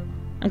that.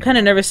 I'm kind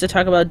of nervous to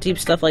talk about deep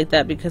stuff like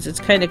that because it's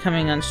kind of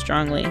coming on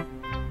strongly.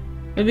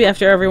 Maybe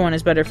after everyone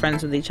is better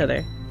friends with each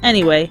other.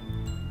 Anyway,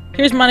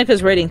 here's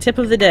Monica's writing tip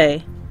of the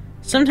day.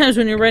 Sometimes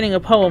when you're writing a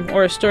poem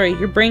or a story,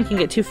 your brain can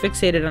get too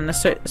fixated on a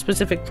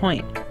specific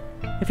point.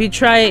 If you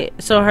try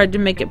so hard to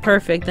make it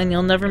perfect, then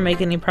you'll never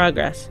make any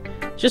progress.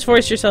 Just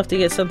force yourself to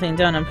get something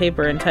down on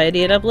paper and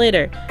tidy it up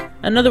later.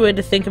 Another way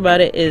to think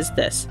about it is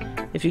this.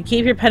 If you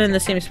keep your pen in the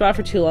same spot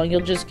for too long, you'll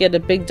just get a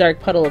big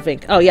dark puddle of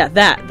ink. Oh yeah,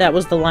 that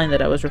was the line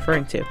that I was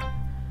referring to.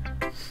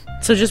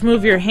 So just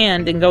move your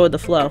hand and go with the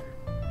flow.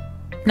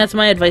 That's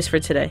my advice for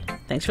today.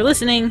 Thanks for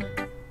listening.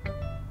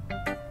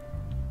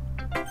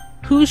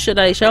 Who should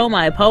I show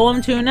my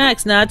poem to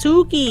next?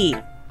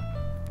 Natsuki!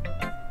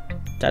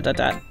 Dot dot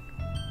dot.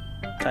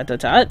 Dot dot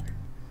dot.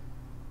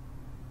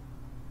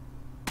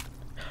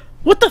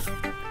 What the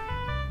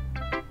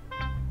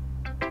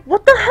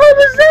what the hell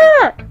was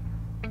that?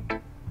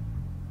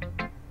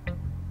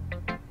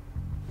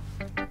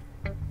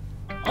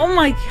 Oh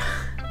my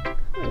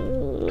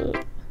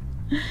god.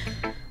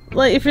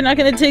 Like, if you're not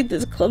gonna take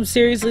this club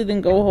seriously, then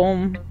go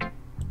home.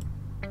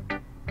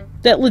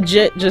 That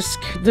legit just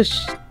scared the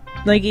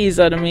Nikes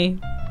out of me.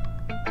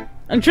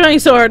 I'm trying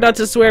so hard not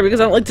to swear because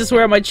I don't like to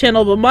swear on my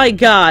channel, but my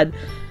god.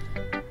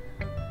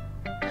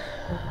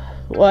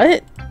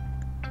 What?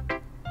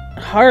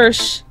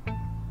 Harsh.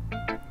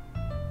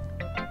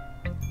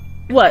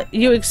 What,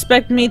 you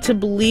expect me to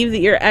believe that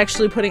you're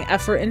actually putting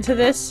effort into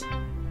this?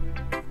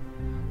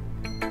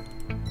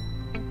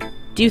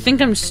 Do you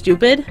think I'm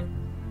stupid?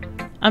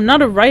 I'm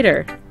not a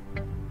writer.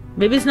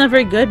 Maybe it's not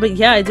very good, but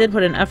yeah, I did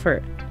put in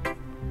effort.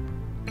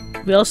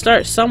 We all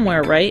start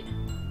somewhere, right?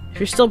 If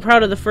you're still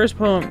proud of the first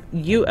poem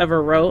you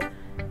ever wrote,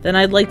 then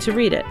I'd like to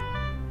read it.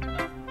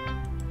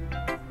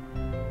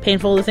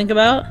 Painful to think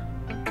about?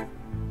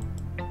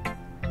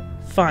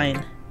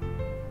 Fine.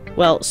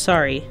 Well,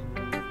 sorry.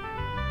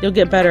 You'll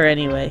get better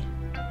anyway.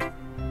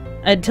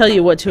 I'd tell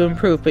you what to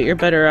improve, but you're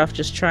better off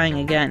just trying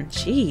again.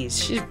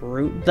 Jeez, she's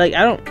rude. Like,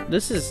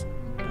 this is...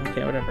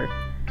 Okay, whatever.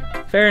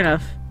 Fair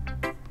enough.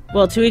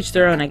 Well, to each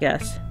their own, I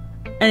guess.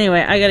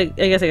 Anyway, I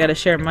guess I gotta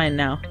share mine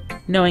now,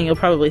 knowing you'll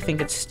probably think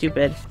it's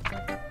stupid.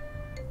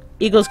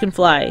 Eagles can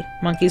fly,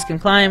 monkeys can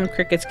climb,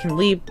 crickets can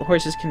leap,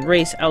 horses can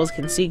race, owls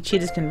can seek,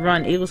 cheetahs can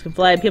run, eagles can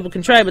fly, people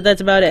can try, but that's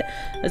about it.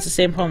 That's the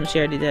same poem she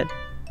already did.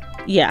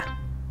 Yeah.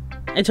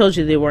 I told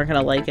you they weren't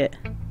gonna like it.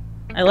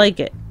 I like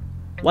it.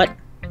 What?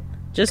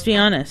 Just be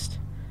honest.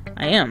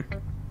 I am.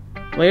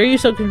 Why are you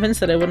so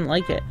convinced that I wouldn't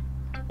like it?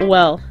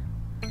 Well,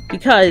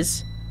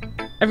 because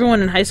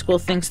everyone in high school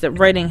thinks that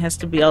writing has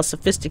to be all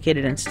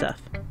sophisticated and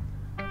stuff.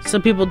 So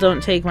people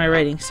don't take my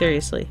writing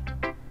seriously.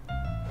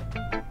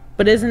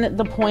 But isn't it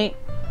the point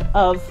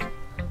of...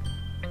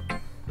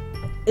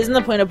 Isn't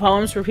the point of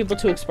poems for people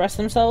to express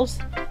themselves?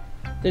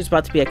 There's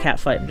about to be a cat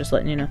fight, I'm just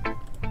letting you know.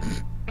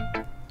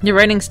 Your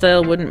writing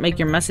style wouldn't make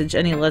your message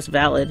any less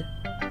valid.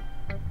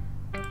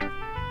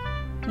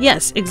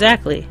 Yes,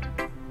 exactly.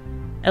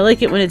 I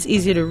like it when it's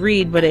easy to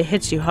read, but it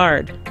hits you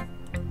hard.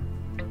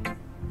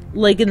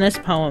 Like in this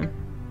poem.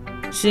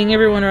 Seeing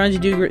everyone around you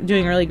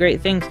doing really great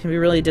things can be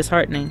really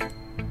disheartening.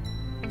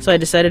 So I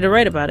decided to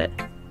write about it.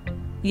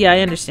 Yeah,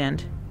 I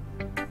understand.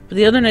 But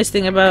the other nice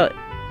thing about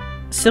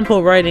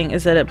simple writing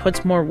is that it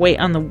puts more weight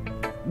on the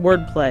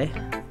wordplay.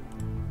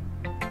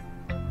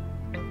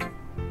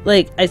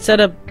 Like, I set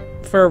up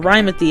for a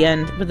rhyme at the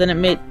end, but then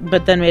made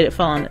it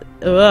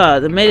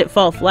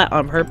fall flat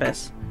on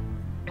purpose.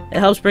 It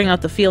helps bring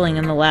out the feeling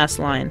in the last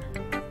line.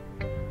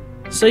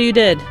 So you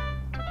did.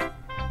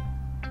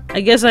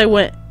 I guess I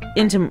went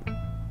into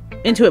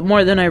it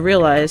more than I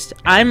realized.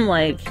 I'm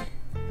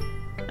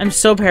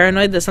so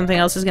paranoid that something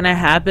else is gonna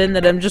happen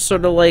that I'm just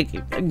sort of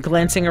like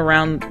glancing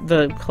around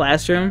the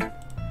classroom.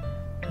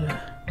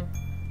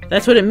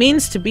 That's what it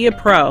means to be a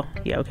pro.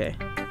 Yeah, okay.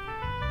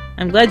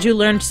 I'm glad you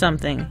learned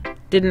something.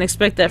 Didn't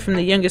expect that from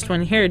the youngest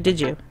one here,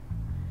 did you?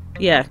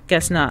 Yeah,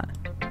 guess not.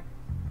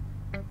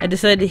 I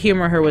decided to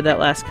humor her with that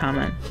last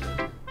comment.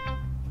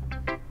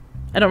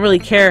 I don't really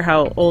care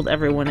how old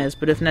everyone is,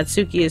 but if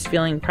Natsuki is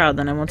feeling proud,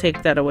 then I won't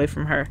take that away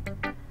from her.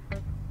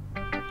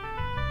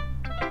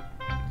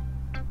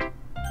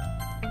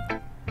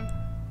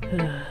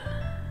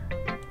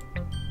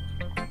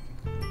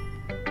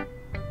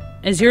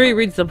 As Yuri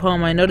reads the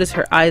poem, I notice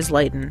her eyes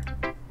lighten.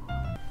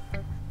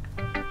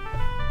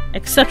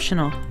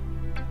 Exceptional.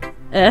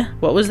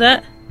 What was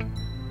that?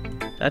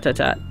 Dot dot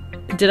dot.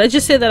 Did I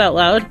just say that out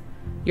loud?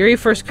 Yuri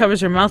first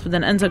covers her mouth, but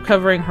then ends up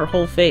covering her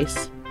whole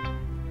face.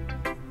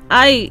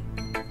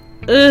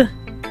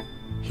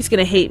 He's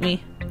gonna hate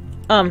me.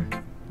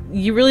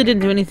 You really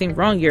didn't do anything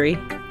wrong, Yuri.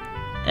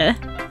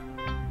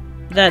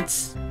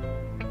 That's...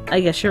 I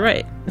guess you're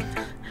right.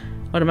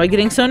 What am I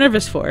getting so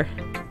nervous for?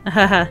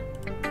 Haha.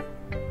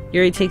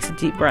 Yuri takes a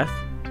deep breath.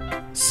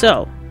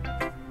 So,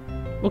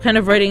 what kind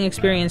of writing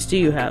experience do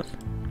you have?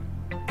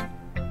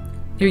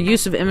 Your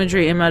use of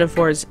imagery and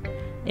metaphors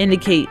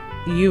indicate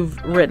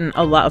you've written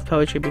a lot of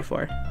poetry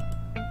before.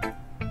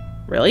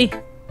 Really?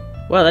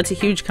 Well, that's a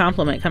huge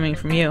compliment coming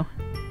from you.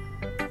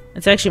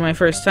 It's actually my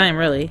first time,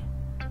 really.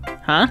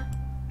 Huh?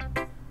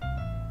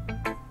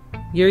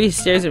 Yuri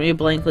stares at me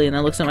blankly and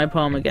then looks at my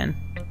poem again.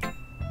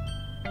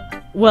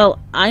 Well,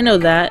 I know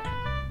that.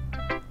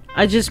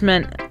 I just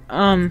meant,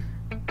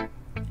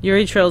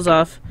 Yuri trails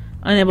off,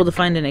 unable to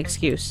find an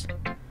excuse.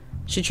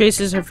 She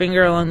traces her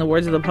finger along the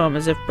words of the poem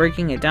as if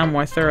breaking it down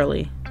more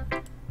thoroughly.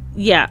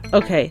 Yeah,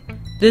 okay.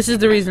 This is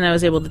the reason I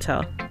was able to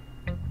tell.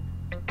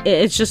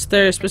 It's just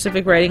there are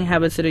specific writing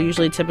habits that are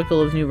usually typical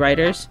of new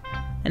writers,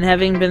 and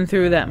having been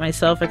through that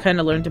myself, I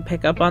kind of learned to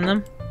pick up on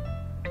them.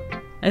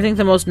 I think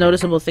the most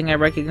noticeable thing I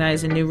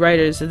recognize in new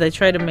writers is they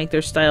try to make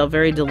their style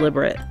very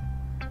deliberate.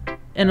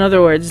 In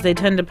other words, they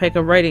tend to pick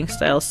a writing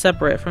style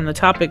separate from the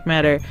topic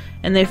matter,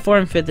 and they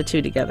form-fit the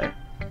two together.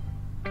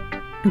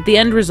 The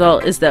end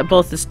result is that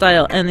both the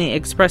style and the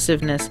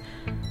expressiveness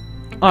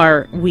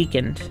are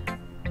weakened.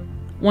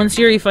 Once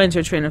Yuri finds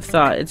her train of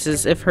thought, it's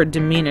as if her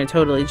demeanor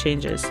totally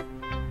changes.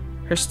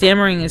 Her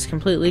stammering is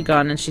completely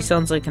gone and she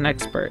sounds like an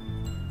expert.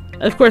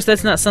 Of course,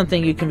 that's not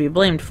something you can be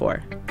blamed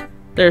for.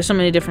 There are so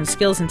many different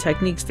skills and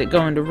techniques that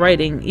go into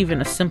writing even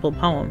a simple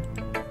poem.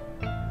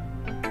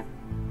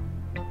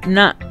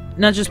 Not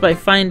just by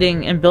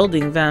finding and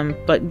building them,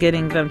 but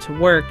getting them to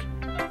work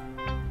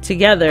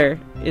together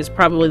is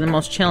probably the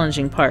most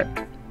challenging part.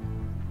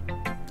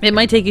 It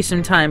might take you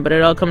some time, but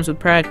it all comes with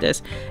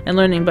practice and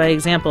learning by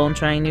example and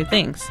trying new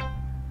things.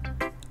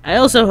 I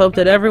also hope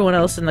that everyone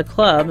else in the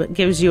club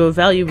gives you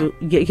valuable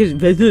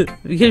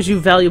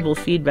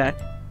feedback.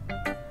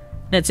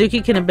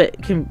 Natsuki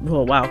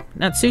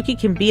Natsuki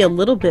can be a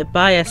little bit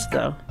biased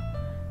though.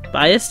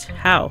 Biased?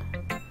 How?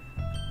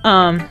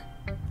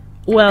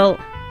 Well,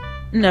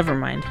 never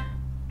mind.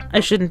 I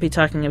shouldn't be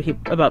talking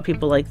about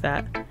people like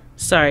that.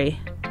 Sorry.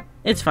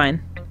 It's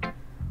fine.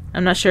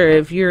 I'm not sure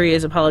if Yuri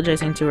is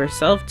apologizing to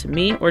herself, to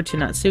me, or to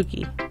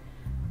Natsuki.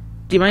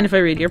 Do you mind if I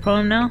read your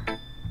poem now?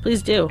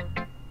 Please do.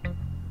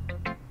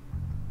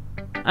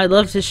 I'd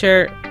love to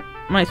share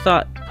my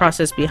thought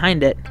process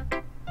behind it.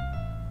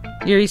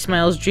 Yuri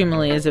smiles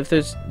dreamily as if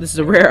this is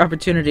a rare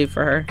opportunity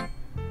for her.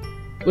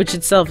 Which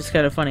itself is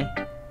kind of funny.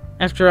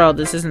 After all,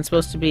 this isn't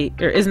supposed to be,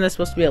 or isn't this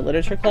supposed to be a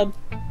literature club?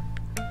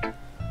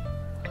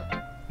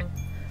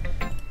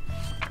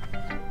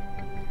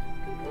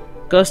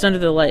 Ghost under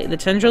the light. The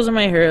tendrils of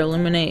my hair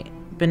illuminate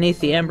beneath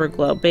the amber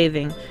glow,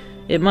 bathing.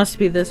 It must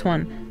be this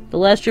one. The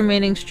last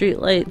remaining street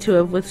light to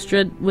have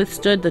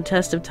withstood the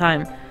test of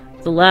time.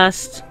 The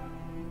last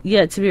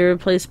yet to be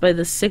replaced by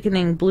the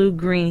sickening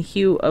blue-green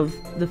hue of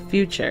the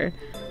future.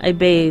 I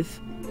bathe.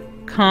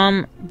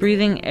 Calm,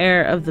 breathing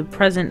air of the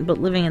present but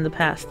living in the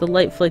past. The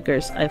light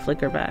flickers. I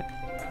flicker back. ...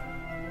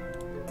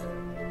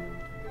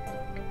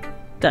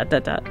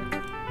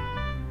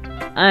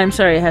 I'm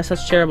sorry I have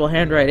such terrible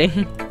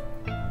handwriting.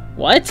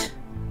 What?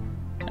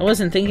 I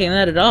wasn't thinking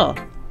that at all.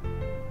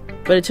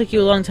 But it took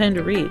you a long time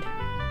to read.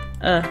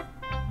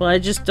 Well, I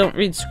just don't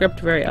read script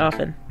very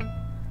often.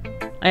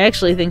 I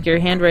actually think your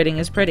handwriting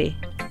is pretty.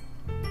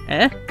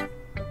 Eh?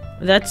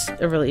 That's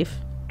a relief.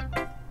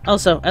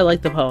 Also, I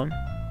like the poem.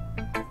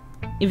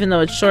 Even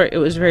though it's short, it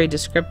was very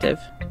descriptive.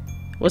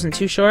 It wasn't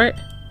too short.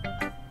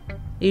 I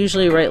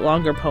usually write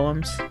longer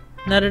poems.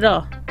 Not at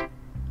all.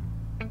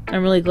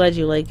 I'm really glad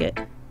you like it.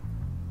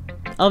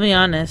 I'll be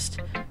honest.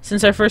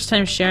 Since our first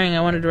time sharing,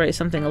 I wanted to write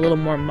something a little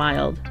more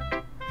mild.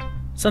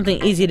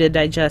 Something easy to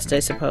digest, I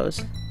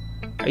suppose.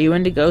 Are you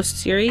into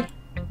ghosts, Yuri?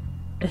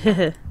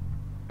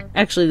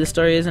 Actually, the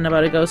story isn't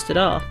about a ghost at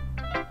all.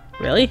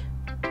 Really?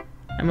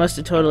 I must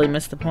have totally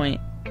missed the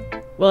point.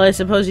 Well, I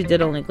suppose you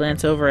did only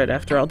glance over it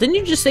after all. Didn't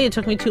you just say it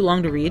took me too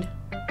long to read?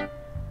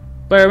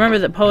 But I remember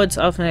that poets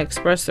often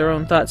express their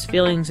own thoughts,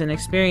 feelings, and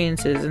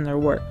experiences in their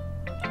work.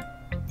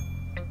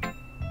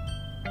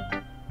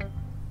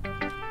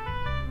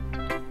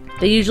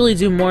 They usually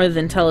do more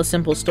than tell a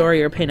simple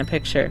story or paint a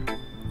picture.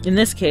 In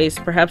this case,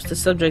 perhaps the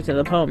subject of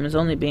the poem is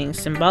only being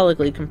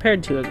symbolically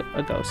compared to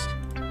a ghost.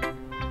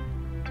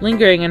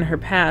 Lingering in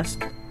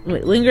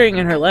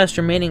her last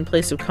remaining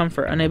place of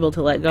comfort, unable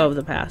to let go of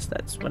the past.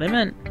 That's what I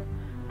meant.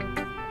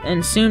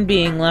 And soon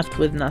being left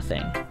with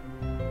nothing.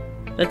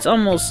 That's a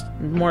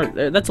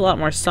lot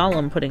more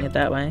solemn putting it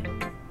that way.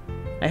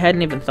 I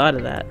hadn't even thought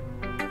of that.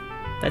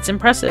 That's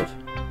impressive.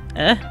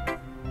 Eh?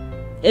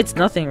 It's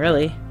nothing,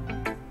 really.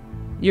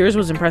 Yours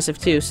was impressive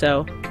too,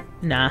 so...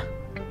 Nah.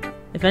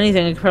 If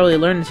anything, I could probably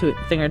learn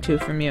a thing or two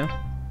from you.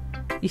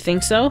 You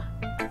think so?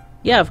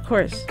 Yeah, of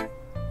course.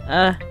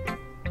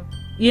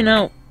 You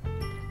know,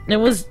 I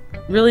was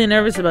really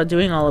nervous about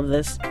doing all of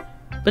this,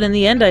 but in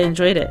the end I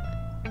enjoyed it.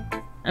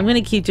 I'm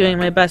gonna keep doing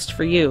my best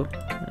for you.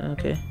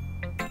 Okay.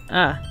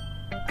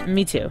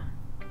 Me too.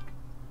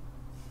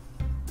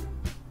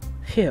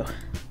 Phew.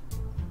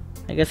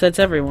 I guess that's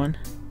everyone.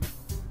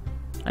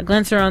 I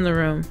glance around the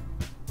room.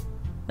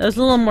 That was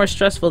a little more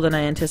stressful than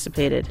I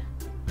anticipated.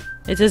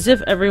 It's as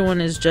if everyone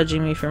is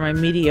judging me for my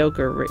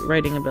mediocre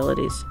writing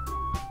abilities.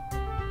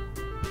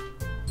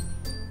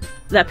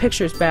 That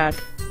picture's back.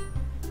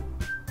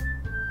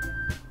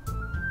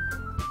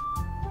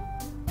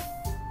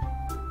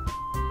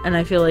 And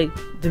I feel like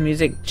the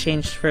music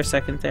changed for a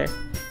second there.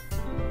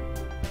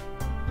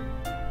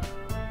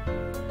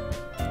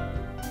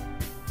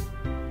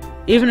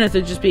 Even if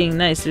they're just being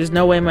nice, there's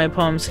no way my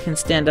poems can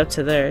stand up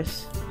to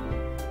theirs.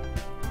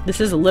 This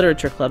is a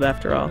literature club,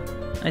 after all.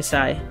 I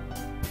sigh.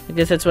 I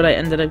guess that's what I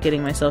ended up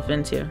getting myself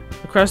into.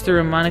 Across the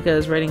room, Monika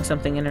is writing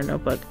something in her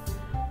notebook.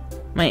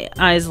 My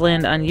eyes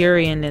land on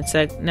Yuri and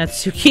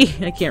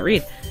Natsuki. I can't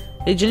read.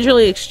 They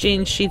gingerly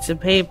exchange sheets of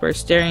paper,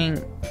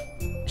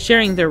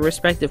 sharing their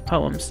respective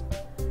poems.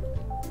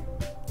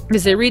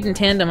 As they read in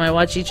tandem, I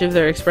watch each of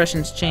their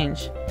expressions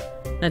change.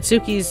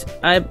 Natsuki's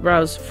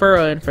eyebrows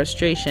furrow in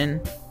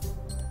frustration.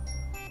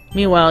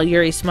 Meanwhile,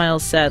 Yuri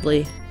smiles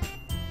sadly.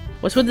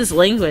 What's with this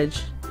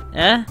language?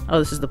 Eh? Oh,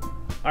 this is the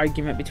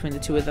argument between the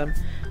two of them.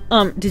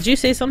 Did you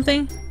say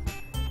something?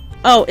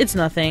 Oh, it's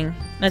nothing.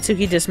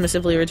 Natsuki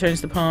dismissively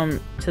returns the poem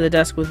to the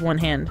desk with one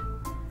hand.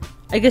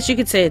 I guess you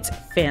could say it's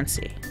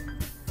fancy.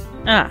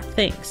 Ah,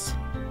 thanks.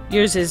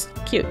 Yours is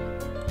cute.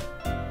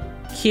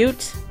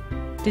 Cute?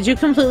 Did you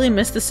completely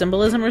miss the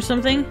symbolism or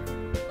something?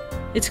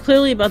 It's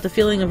clearly about the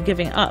feeling of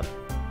giving up.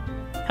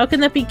 How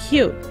can that be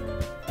cute?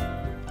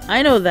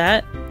 I know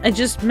that. I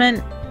just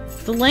meant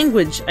the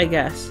language, I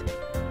guess.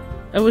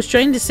 I was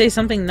trying to say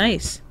something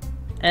nice.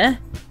 Eh?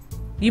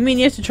 You mean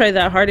you have to try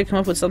that hard to come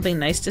up with something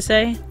nice to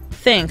say?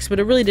 Thanks, but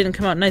it really didn't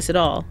come out nice at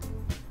all.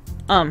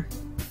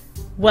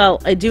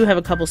 Well, I do have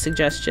a couple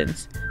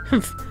suggestions.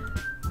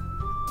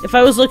 If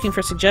I was looking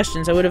for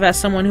suggestions, I would have asked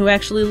someone who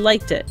actually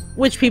liked it.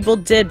 Which people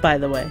did, by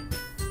the way.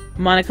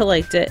 Monica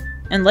liked it,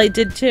 and Light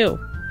did too.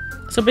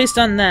 So based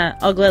on that,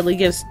 I'll gladly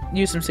give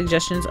you some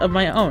suggestions of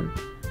my own.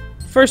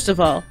 First of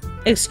all,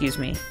 excuse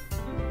me.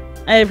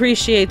 I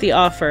appreciate the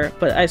offer,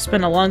 but I've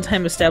spent a long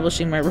time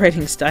establishing my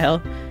writing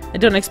style. I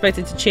don't expect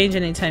it to change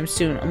anytime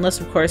soon, unless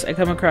of course I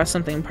come across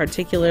something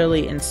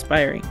particularly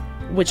inspiring,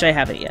 which I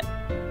haven't yet.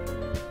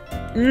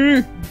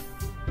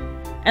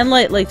 And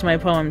Light liked my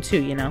poem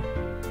too, you know.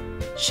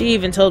 She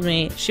even told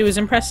me she was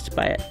impressed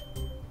by it.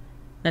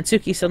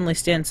 Natsuki suddenly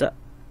stands up.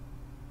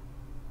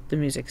 The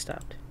music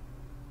stopped.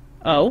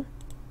 Oh?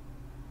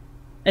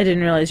 I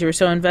didn't realize you were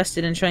so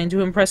invested in trying to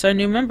impress our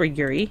new member,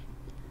 Yuri.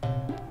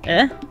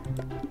 Eh?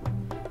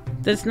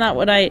 That's not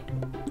what I...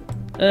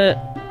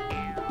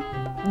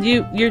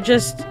 You're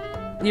just...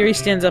 Yuri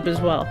stands up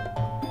as well.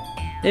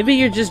 Maybe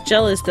you're just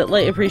jealous that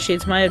Light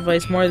appreciates my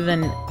advice more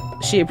than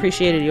she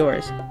appreciated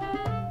yours.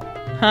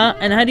 Huh?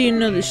 And how do you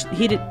know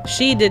that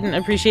she didn't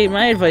appreciate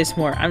my advice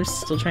more? I'm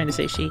still trying to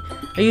say she.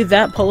 Are you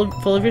that full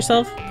of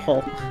yourself?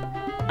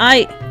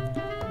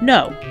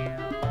 No.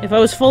 If I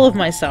was full of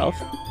myself,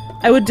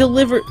 I would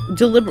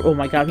oh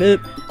my god.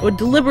 I would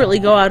deliberately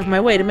go out of my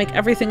way to make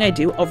everything I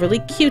do overly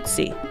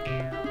cutesy.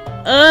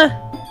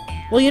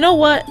 Well, you know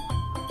what?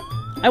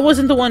 I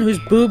wasn't the one whose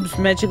boobs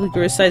magically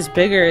grew a size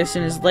bigger as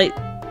soon as Light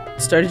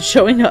started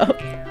showing up.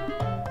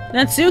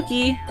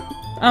 Natsuki,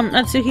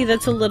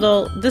 that's a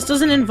little... This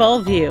doesn't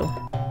involve you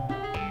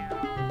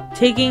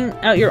taking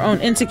out your own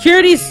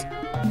insecurities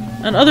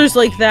on others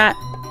like that.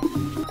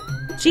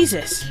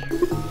 Jesus.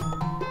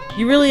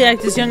 You really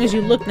act as young as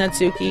you look,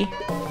 Natsuki.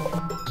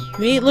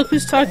 Me? Look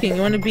who's talking.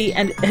 You want to be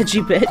an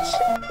edgy bitch?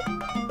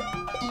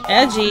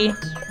 Edgy?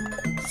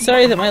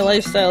 Sorry that my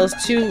lifestyle is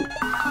too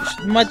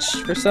much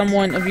for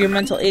someone of your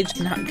mental age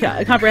can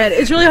comprehend.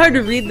 It's really hard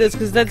to read this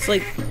because that's,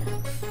 like,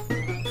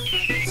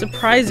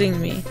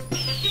 surprising me.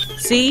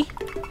 See?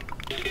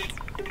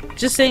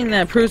 Just saying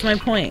that proves my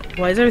point.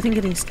 Why is everything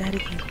getting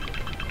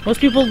staticky? Most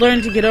people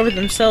learn to get over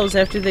themselves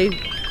after they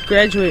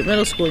graduate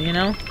middle school, you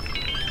know?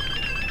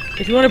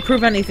 If you want to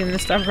prove anything, then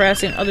stop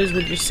harassing others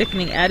with your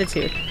sickening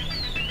attitude.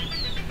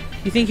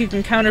 You think you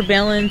can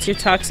counterbalance your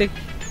toxic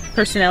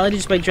personality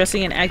just by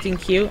dressing and acting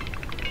cute?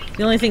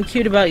 The only thing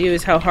cute about you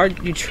is how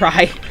hard you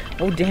try.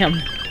 Oh, damn.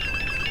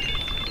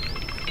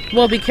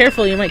 Well, be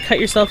careful. You might cut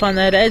yourself on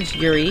that edge,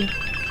 Yuri.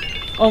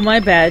 Oh, my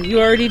bad. You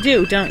already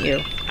do, don't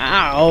you?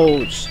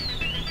 Ouch.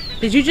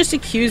 Did you just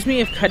accuse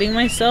me of cutting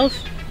myself?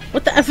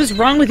 What the F is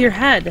wrong with your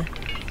head?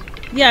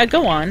 Yeah,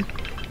 go on.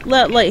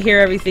 Let Light hear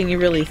everything you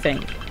really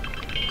think.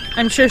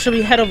 I'm sure she'll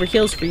be head over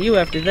heels for you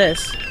after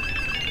this.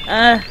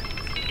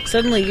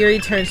 Suddenly Yuri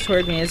turns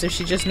toward me as if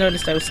she just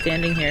noticed I was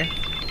standing here.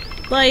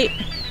 Light.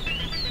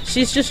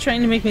 She's just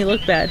trying to make me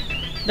look bad.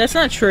 That's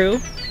not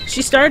true.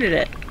 She started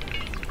it.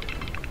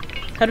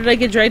 How did I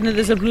get dragged into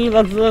this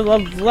blah blah blah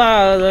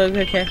blah?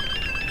 Okay.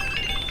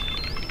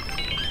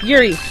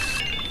 Yuri.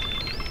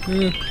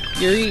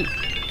 Yuri.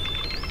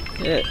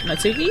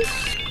 Natsuki?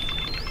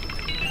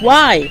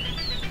 Why?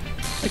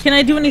 Why can't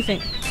I do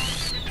anything?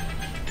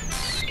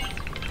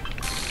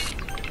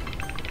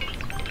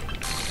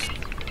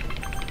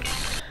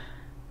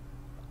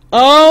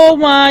 Oh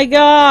my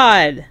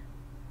god!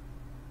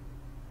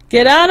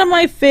 Get out of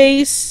my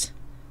face! ...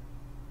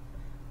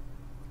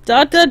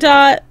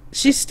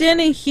 She's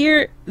standing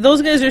here.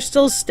 Those guys are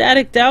still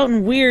staticked out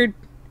and weird. ...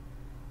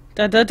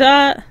 Hey,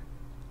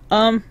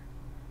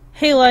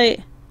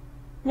 Light.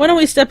 Why don't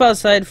we step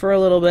outside for a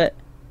little bit?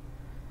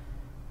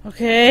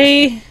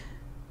 Okay.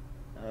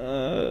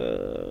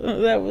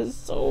 That was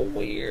so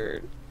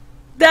weird.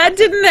 That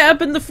didn't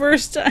happen the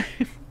first time.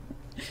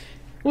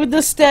 With the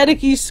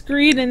staticky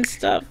screen and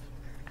stuff.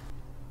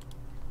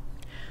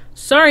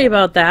 Sorry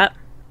about that.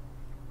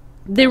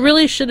 They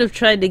really shouldn't have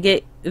tried to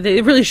get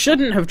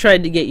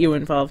you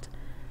involved.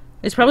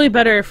 It's probably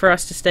better for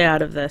us to stay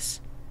out of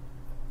this.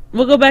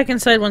 We'll go back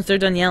inside once they're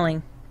done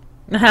yelling.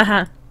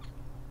 Haha.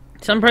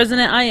 Some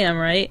president I am,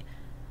 right?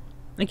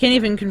 I can't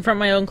even confront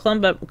my own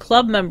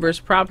club members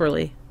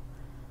properly.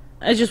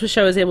 I just wish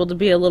I was able to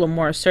be a little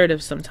more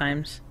assertive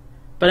sometimes.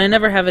 But I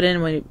never have it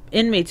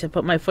in me to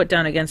put my foot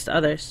down against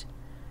others.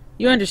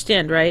 You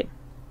understand, right?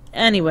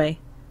 Anyway,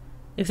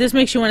 if this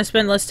makes you want to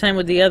spend less time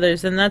with the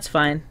others, then that's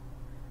fine.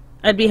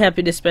 I'd be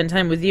happy to spend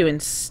time with you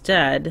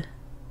instead.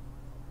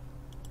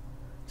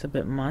 It's a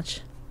bit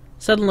much.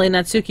 Suddenly,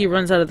 Natsuki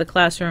runs out of the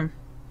classroom.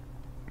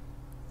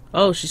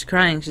 Oh, she's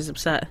crying. She's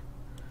upset.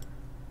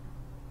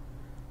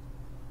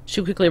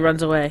 She quickly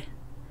runs away.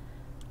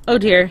 Oh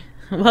dear.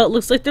 Well, it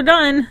looks like they're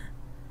done.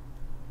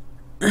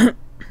 I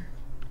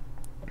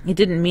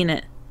didn't mean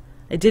it.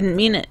 I didn't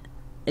mean it.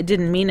 I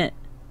didn't mean it.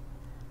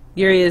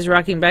 Yuri is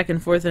rocking back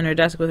and forth on her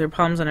desk with her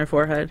palms on her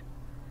forehead.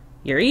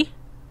 Yuri?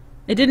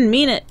 I didn't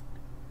mean it.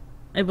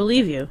 I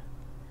believe you.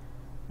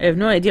 I have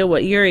no idea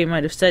what Yuri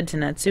might have said to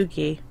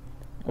Natsuki.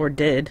 Or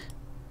did.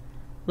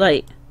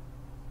 Light.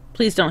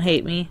 Please don't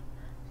hate me.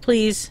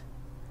 Please.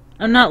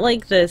 I'm not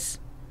like this.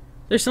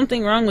 There's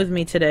something wrong with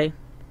me today.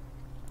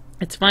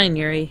 It's fine,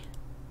 Yuri.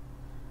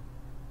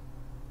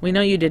 We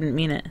know you didn't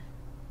mean it.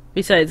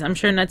 Besides, I'm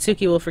sure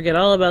Natsuki will forget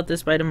all about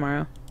this by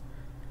tomorrow.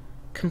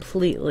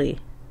 Completely.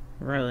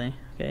 Really.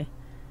 Okay. ...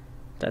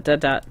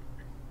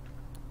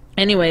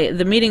 Anyway,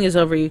 the meeting is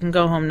over. You can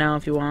go home now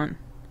if you want. ...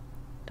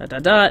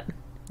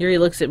 Yuri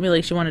looks at me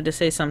like she wanted to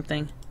say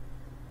something,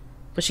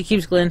 but she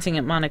keeps glancing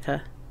at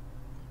Monika.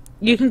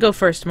 You can go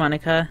first,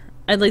 Monika.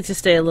 I'd like to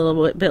stay a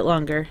little bit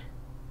longer.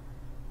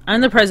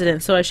 I'm the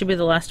president, so I should be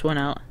the last one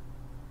out.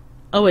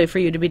 I'll wait for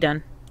you to be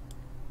done. ...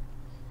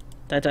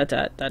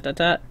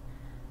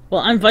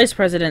 Well, I'm vice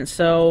president,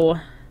 so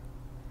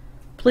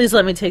please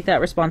let me take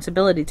that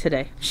responsibility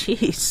today.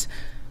 Jeez.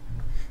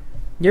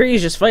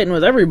 Yuri's just fighting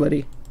with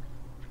everybody.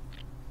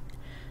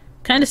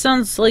 Kinda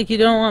sounds like you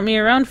don't want me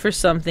around for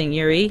something,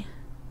 Yuri.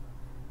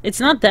 It's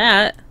not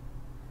that.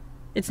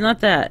 It's not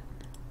that.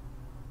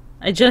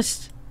 I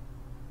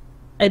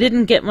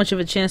didn't get much of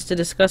a chance to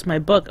discuss my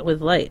book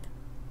with Light.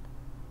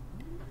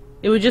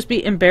 It would just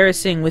be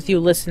embarrassing with you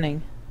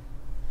listening.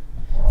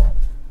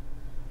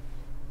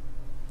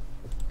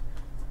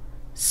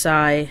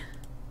 Sigh.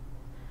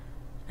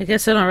 I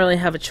guess I don't really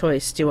have a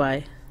choice, do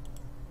I?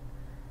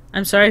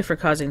 I'm sorry for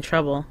causing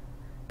trouble,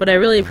 but I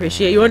really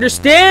appreciate you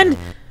understand?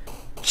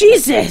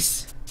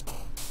 Jesus!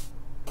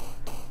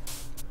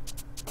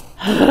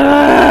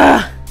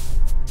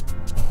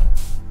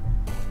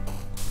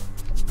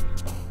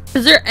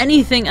 Is there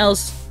anything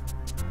else?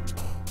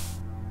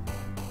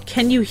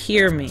 Can you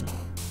hear me?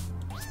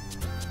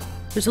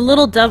 There's a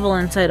little devil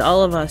inside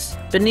all of us.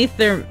 Beneath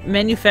their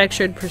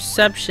manufactured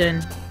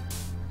perception,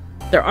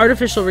 their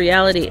artificial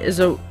reality is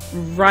a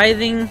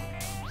writhing,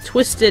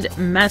 twisted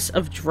mess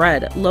of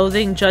dread,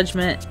 loathing,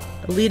 judgment,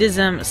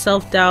 elitism,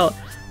 self-doubt,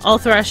 all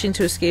thrashing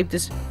to escape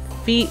this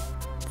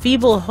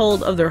feeble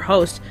hold of their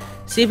host,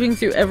 seeping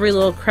through every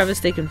little crevice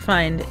they can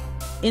find,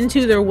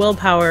 into their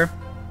willpower,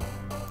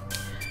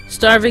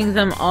 starving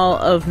them all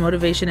of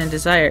motivation and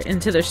desire,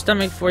 into their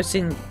stomach,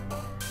 forcing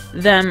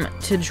them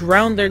to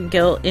drown their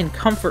guilt in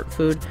comfort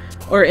food,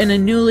 or in a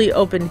newly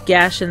opened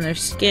gash in their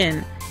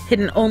skin,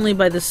 hidden only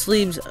by the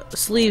sleeves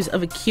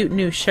of a cute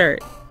new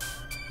shirt.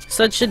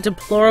 Such a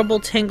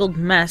deplorable, tangled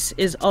mess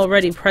is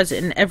already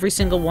present in every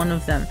single one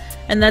of them,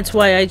 and that's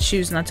why I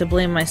choose not to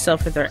blame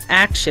myself for their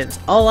actions.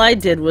 All I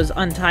did was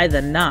untie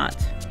the knot.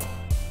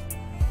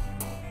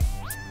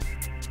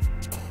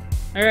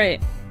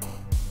 Alright.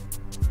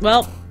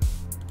 Well,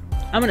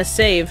 I'm gonna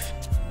save.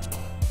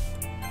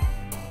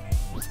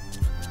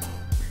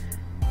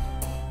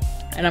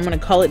 And I'm gonna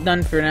call it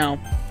done for now.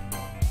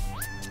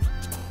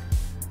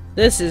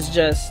 This is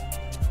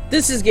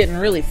getting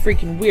really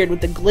freaking weird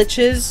with the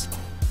glitches.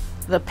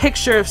 The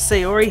picture of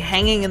Sayori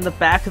hanging in the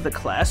back of the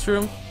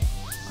classroom.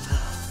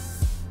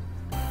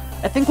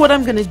 I think what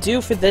I'm gonna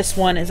do for this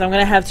one is I'm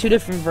gonna have two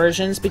different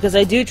versions because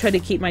I do try to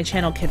keep my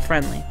channel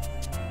kid-friendly.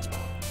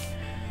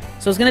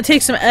 So it's gonna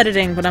take some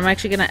editing, but I'm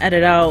actually gonna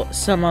edit out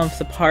some of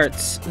the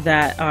parts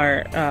that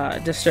are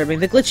disturbing.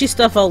 The glitchy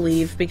stuff I'll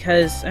leave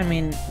because, I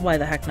mean, why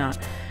the heck not?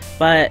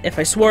 But if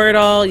I swore at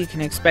all, you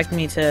can expect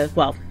me to,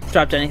 well,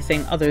 drop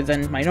anything other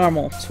than my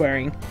normal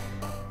swearing.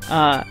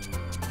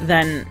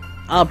 Then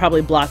I'll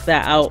probably block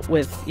that out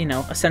with, you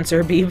know, a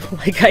censor beep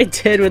like I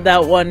did with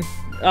that one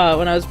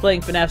when I was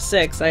playing FNAF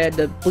 6. I had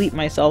to bleep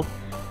myself.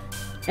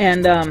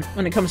 And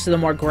when it comes to the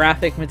more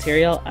graphic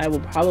material, I will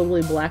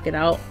probably black it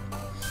out.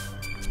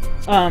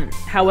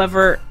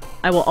 However,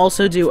 I will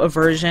also do a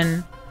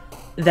version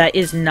that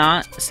is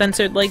not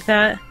censored like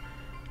that,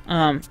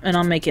 and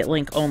I'll make it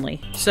link only.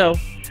 So,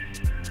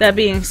 that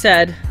being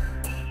said,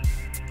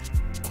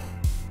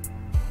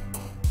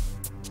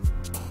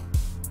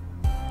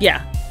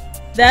 yeah.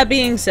 That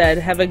being said,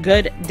 have a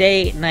good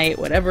day, night,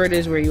 whatever it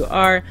is where you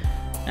are,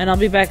 and I'll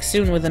be back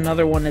soon with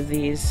another one of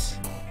these.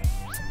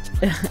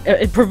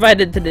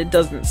 Provided that it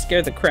doesn't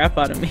scare the crap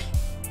out of me.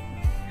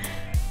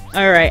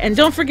 Alright, and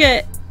don't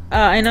forget,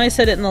 I know I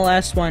said it in the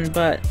last one,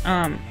 but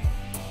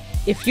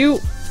if you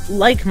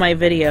like my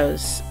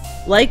videos,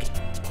 like,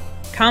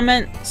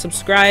 comment,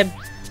 subscribe.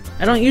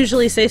 I don't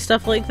usually say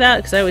stuff like that,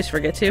 because I always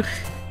forget to.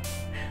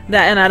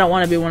 And I don't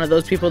want to be one of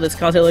those people that's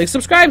constantly like,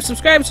 subscribe,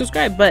 subscribe,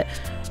 subscribe, but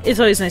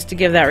it's always nice to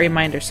give that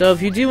reminder. So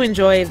if you do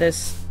enjoy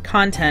this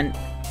content,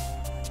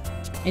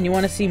 and you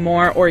want to see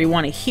more, or you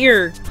want to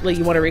hear, like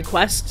you want to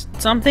request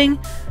something,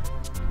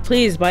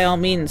 please, by all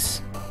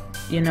means,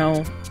 you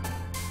know,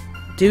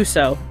 do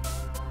so.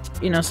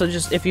 You know, so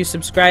just if you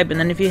subscribe, and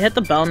then if you hit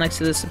the bell next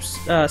to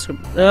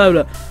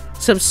the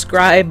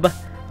subscribe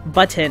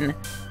button,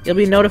 you'll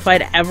be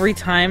notified every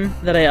time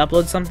that I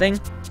upload something.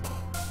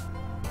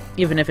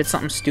 Even if it's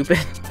something stupid.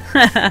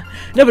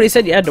 Nobody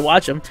said you had to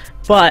watch them,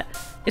 but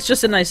it's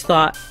just a nice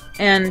thought.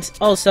 And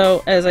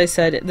also, as I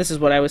said, this is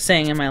what I was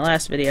saying in my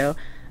last video,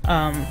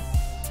 I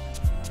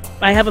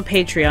have a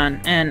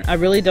Patreon, and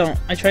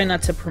I try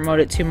not to promote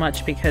it too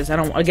much because I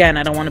don't want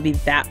to be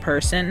that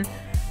person,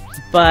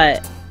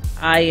 but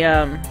I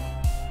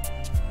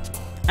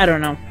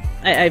don't know.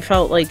 I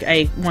felt like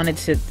I wanted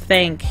to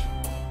thank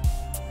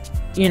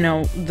you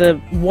know, the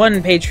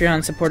one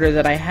Patreon supporter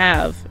that I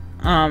have,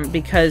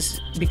 because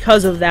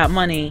of that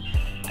money,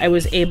 I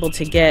was able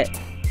to get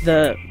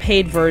the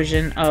paid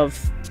version of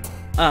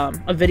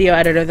a video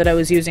editor that I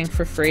was using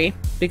for free,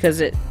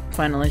 because it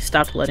finally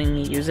stopped letting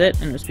me use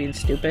it and was being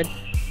stupid.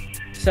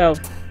 So,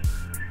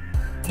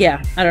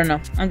 yeah, I don't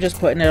know. I'm just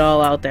putting it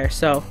all out there.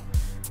 So,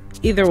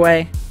 either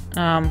way,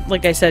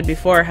 like I said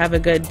before, have a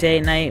good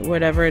day, night,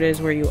 whatever it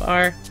is where you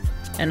are,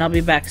 and I'll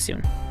be back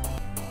soon.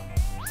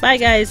 Bye,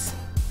 guys!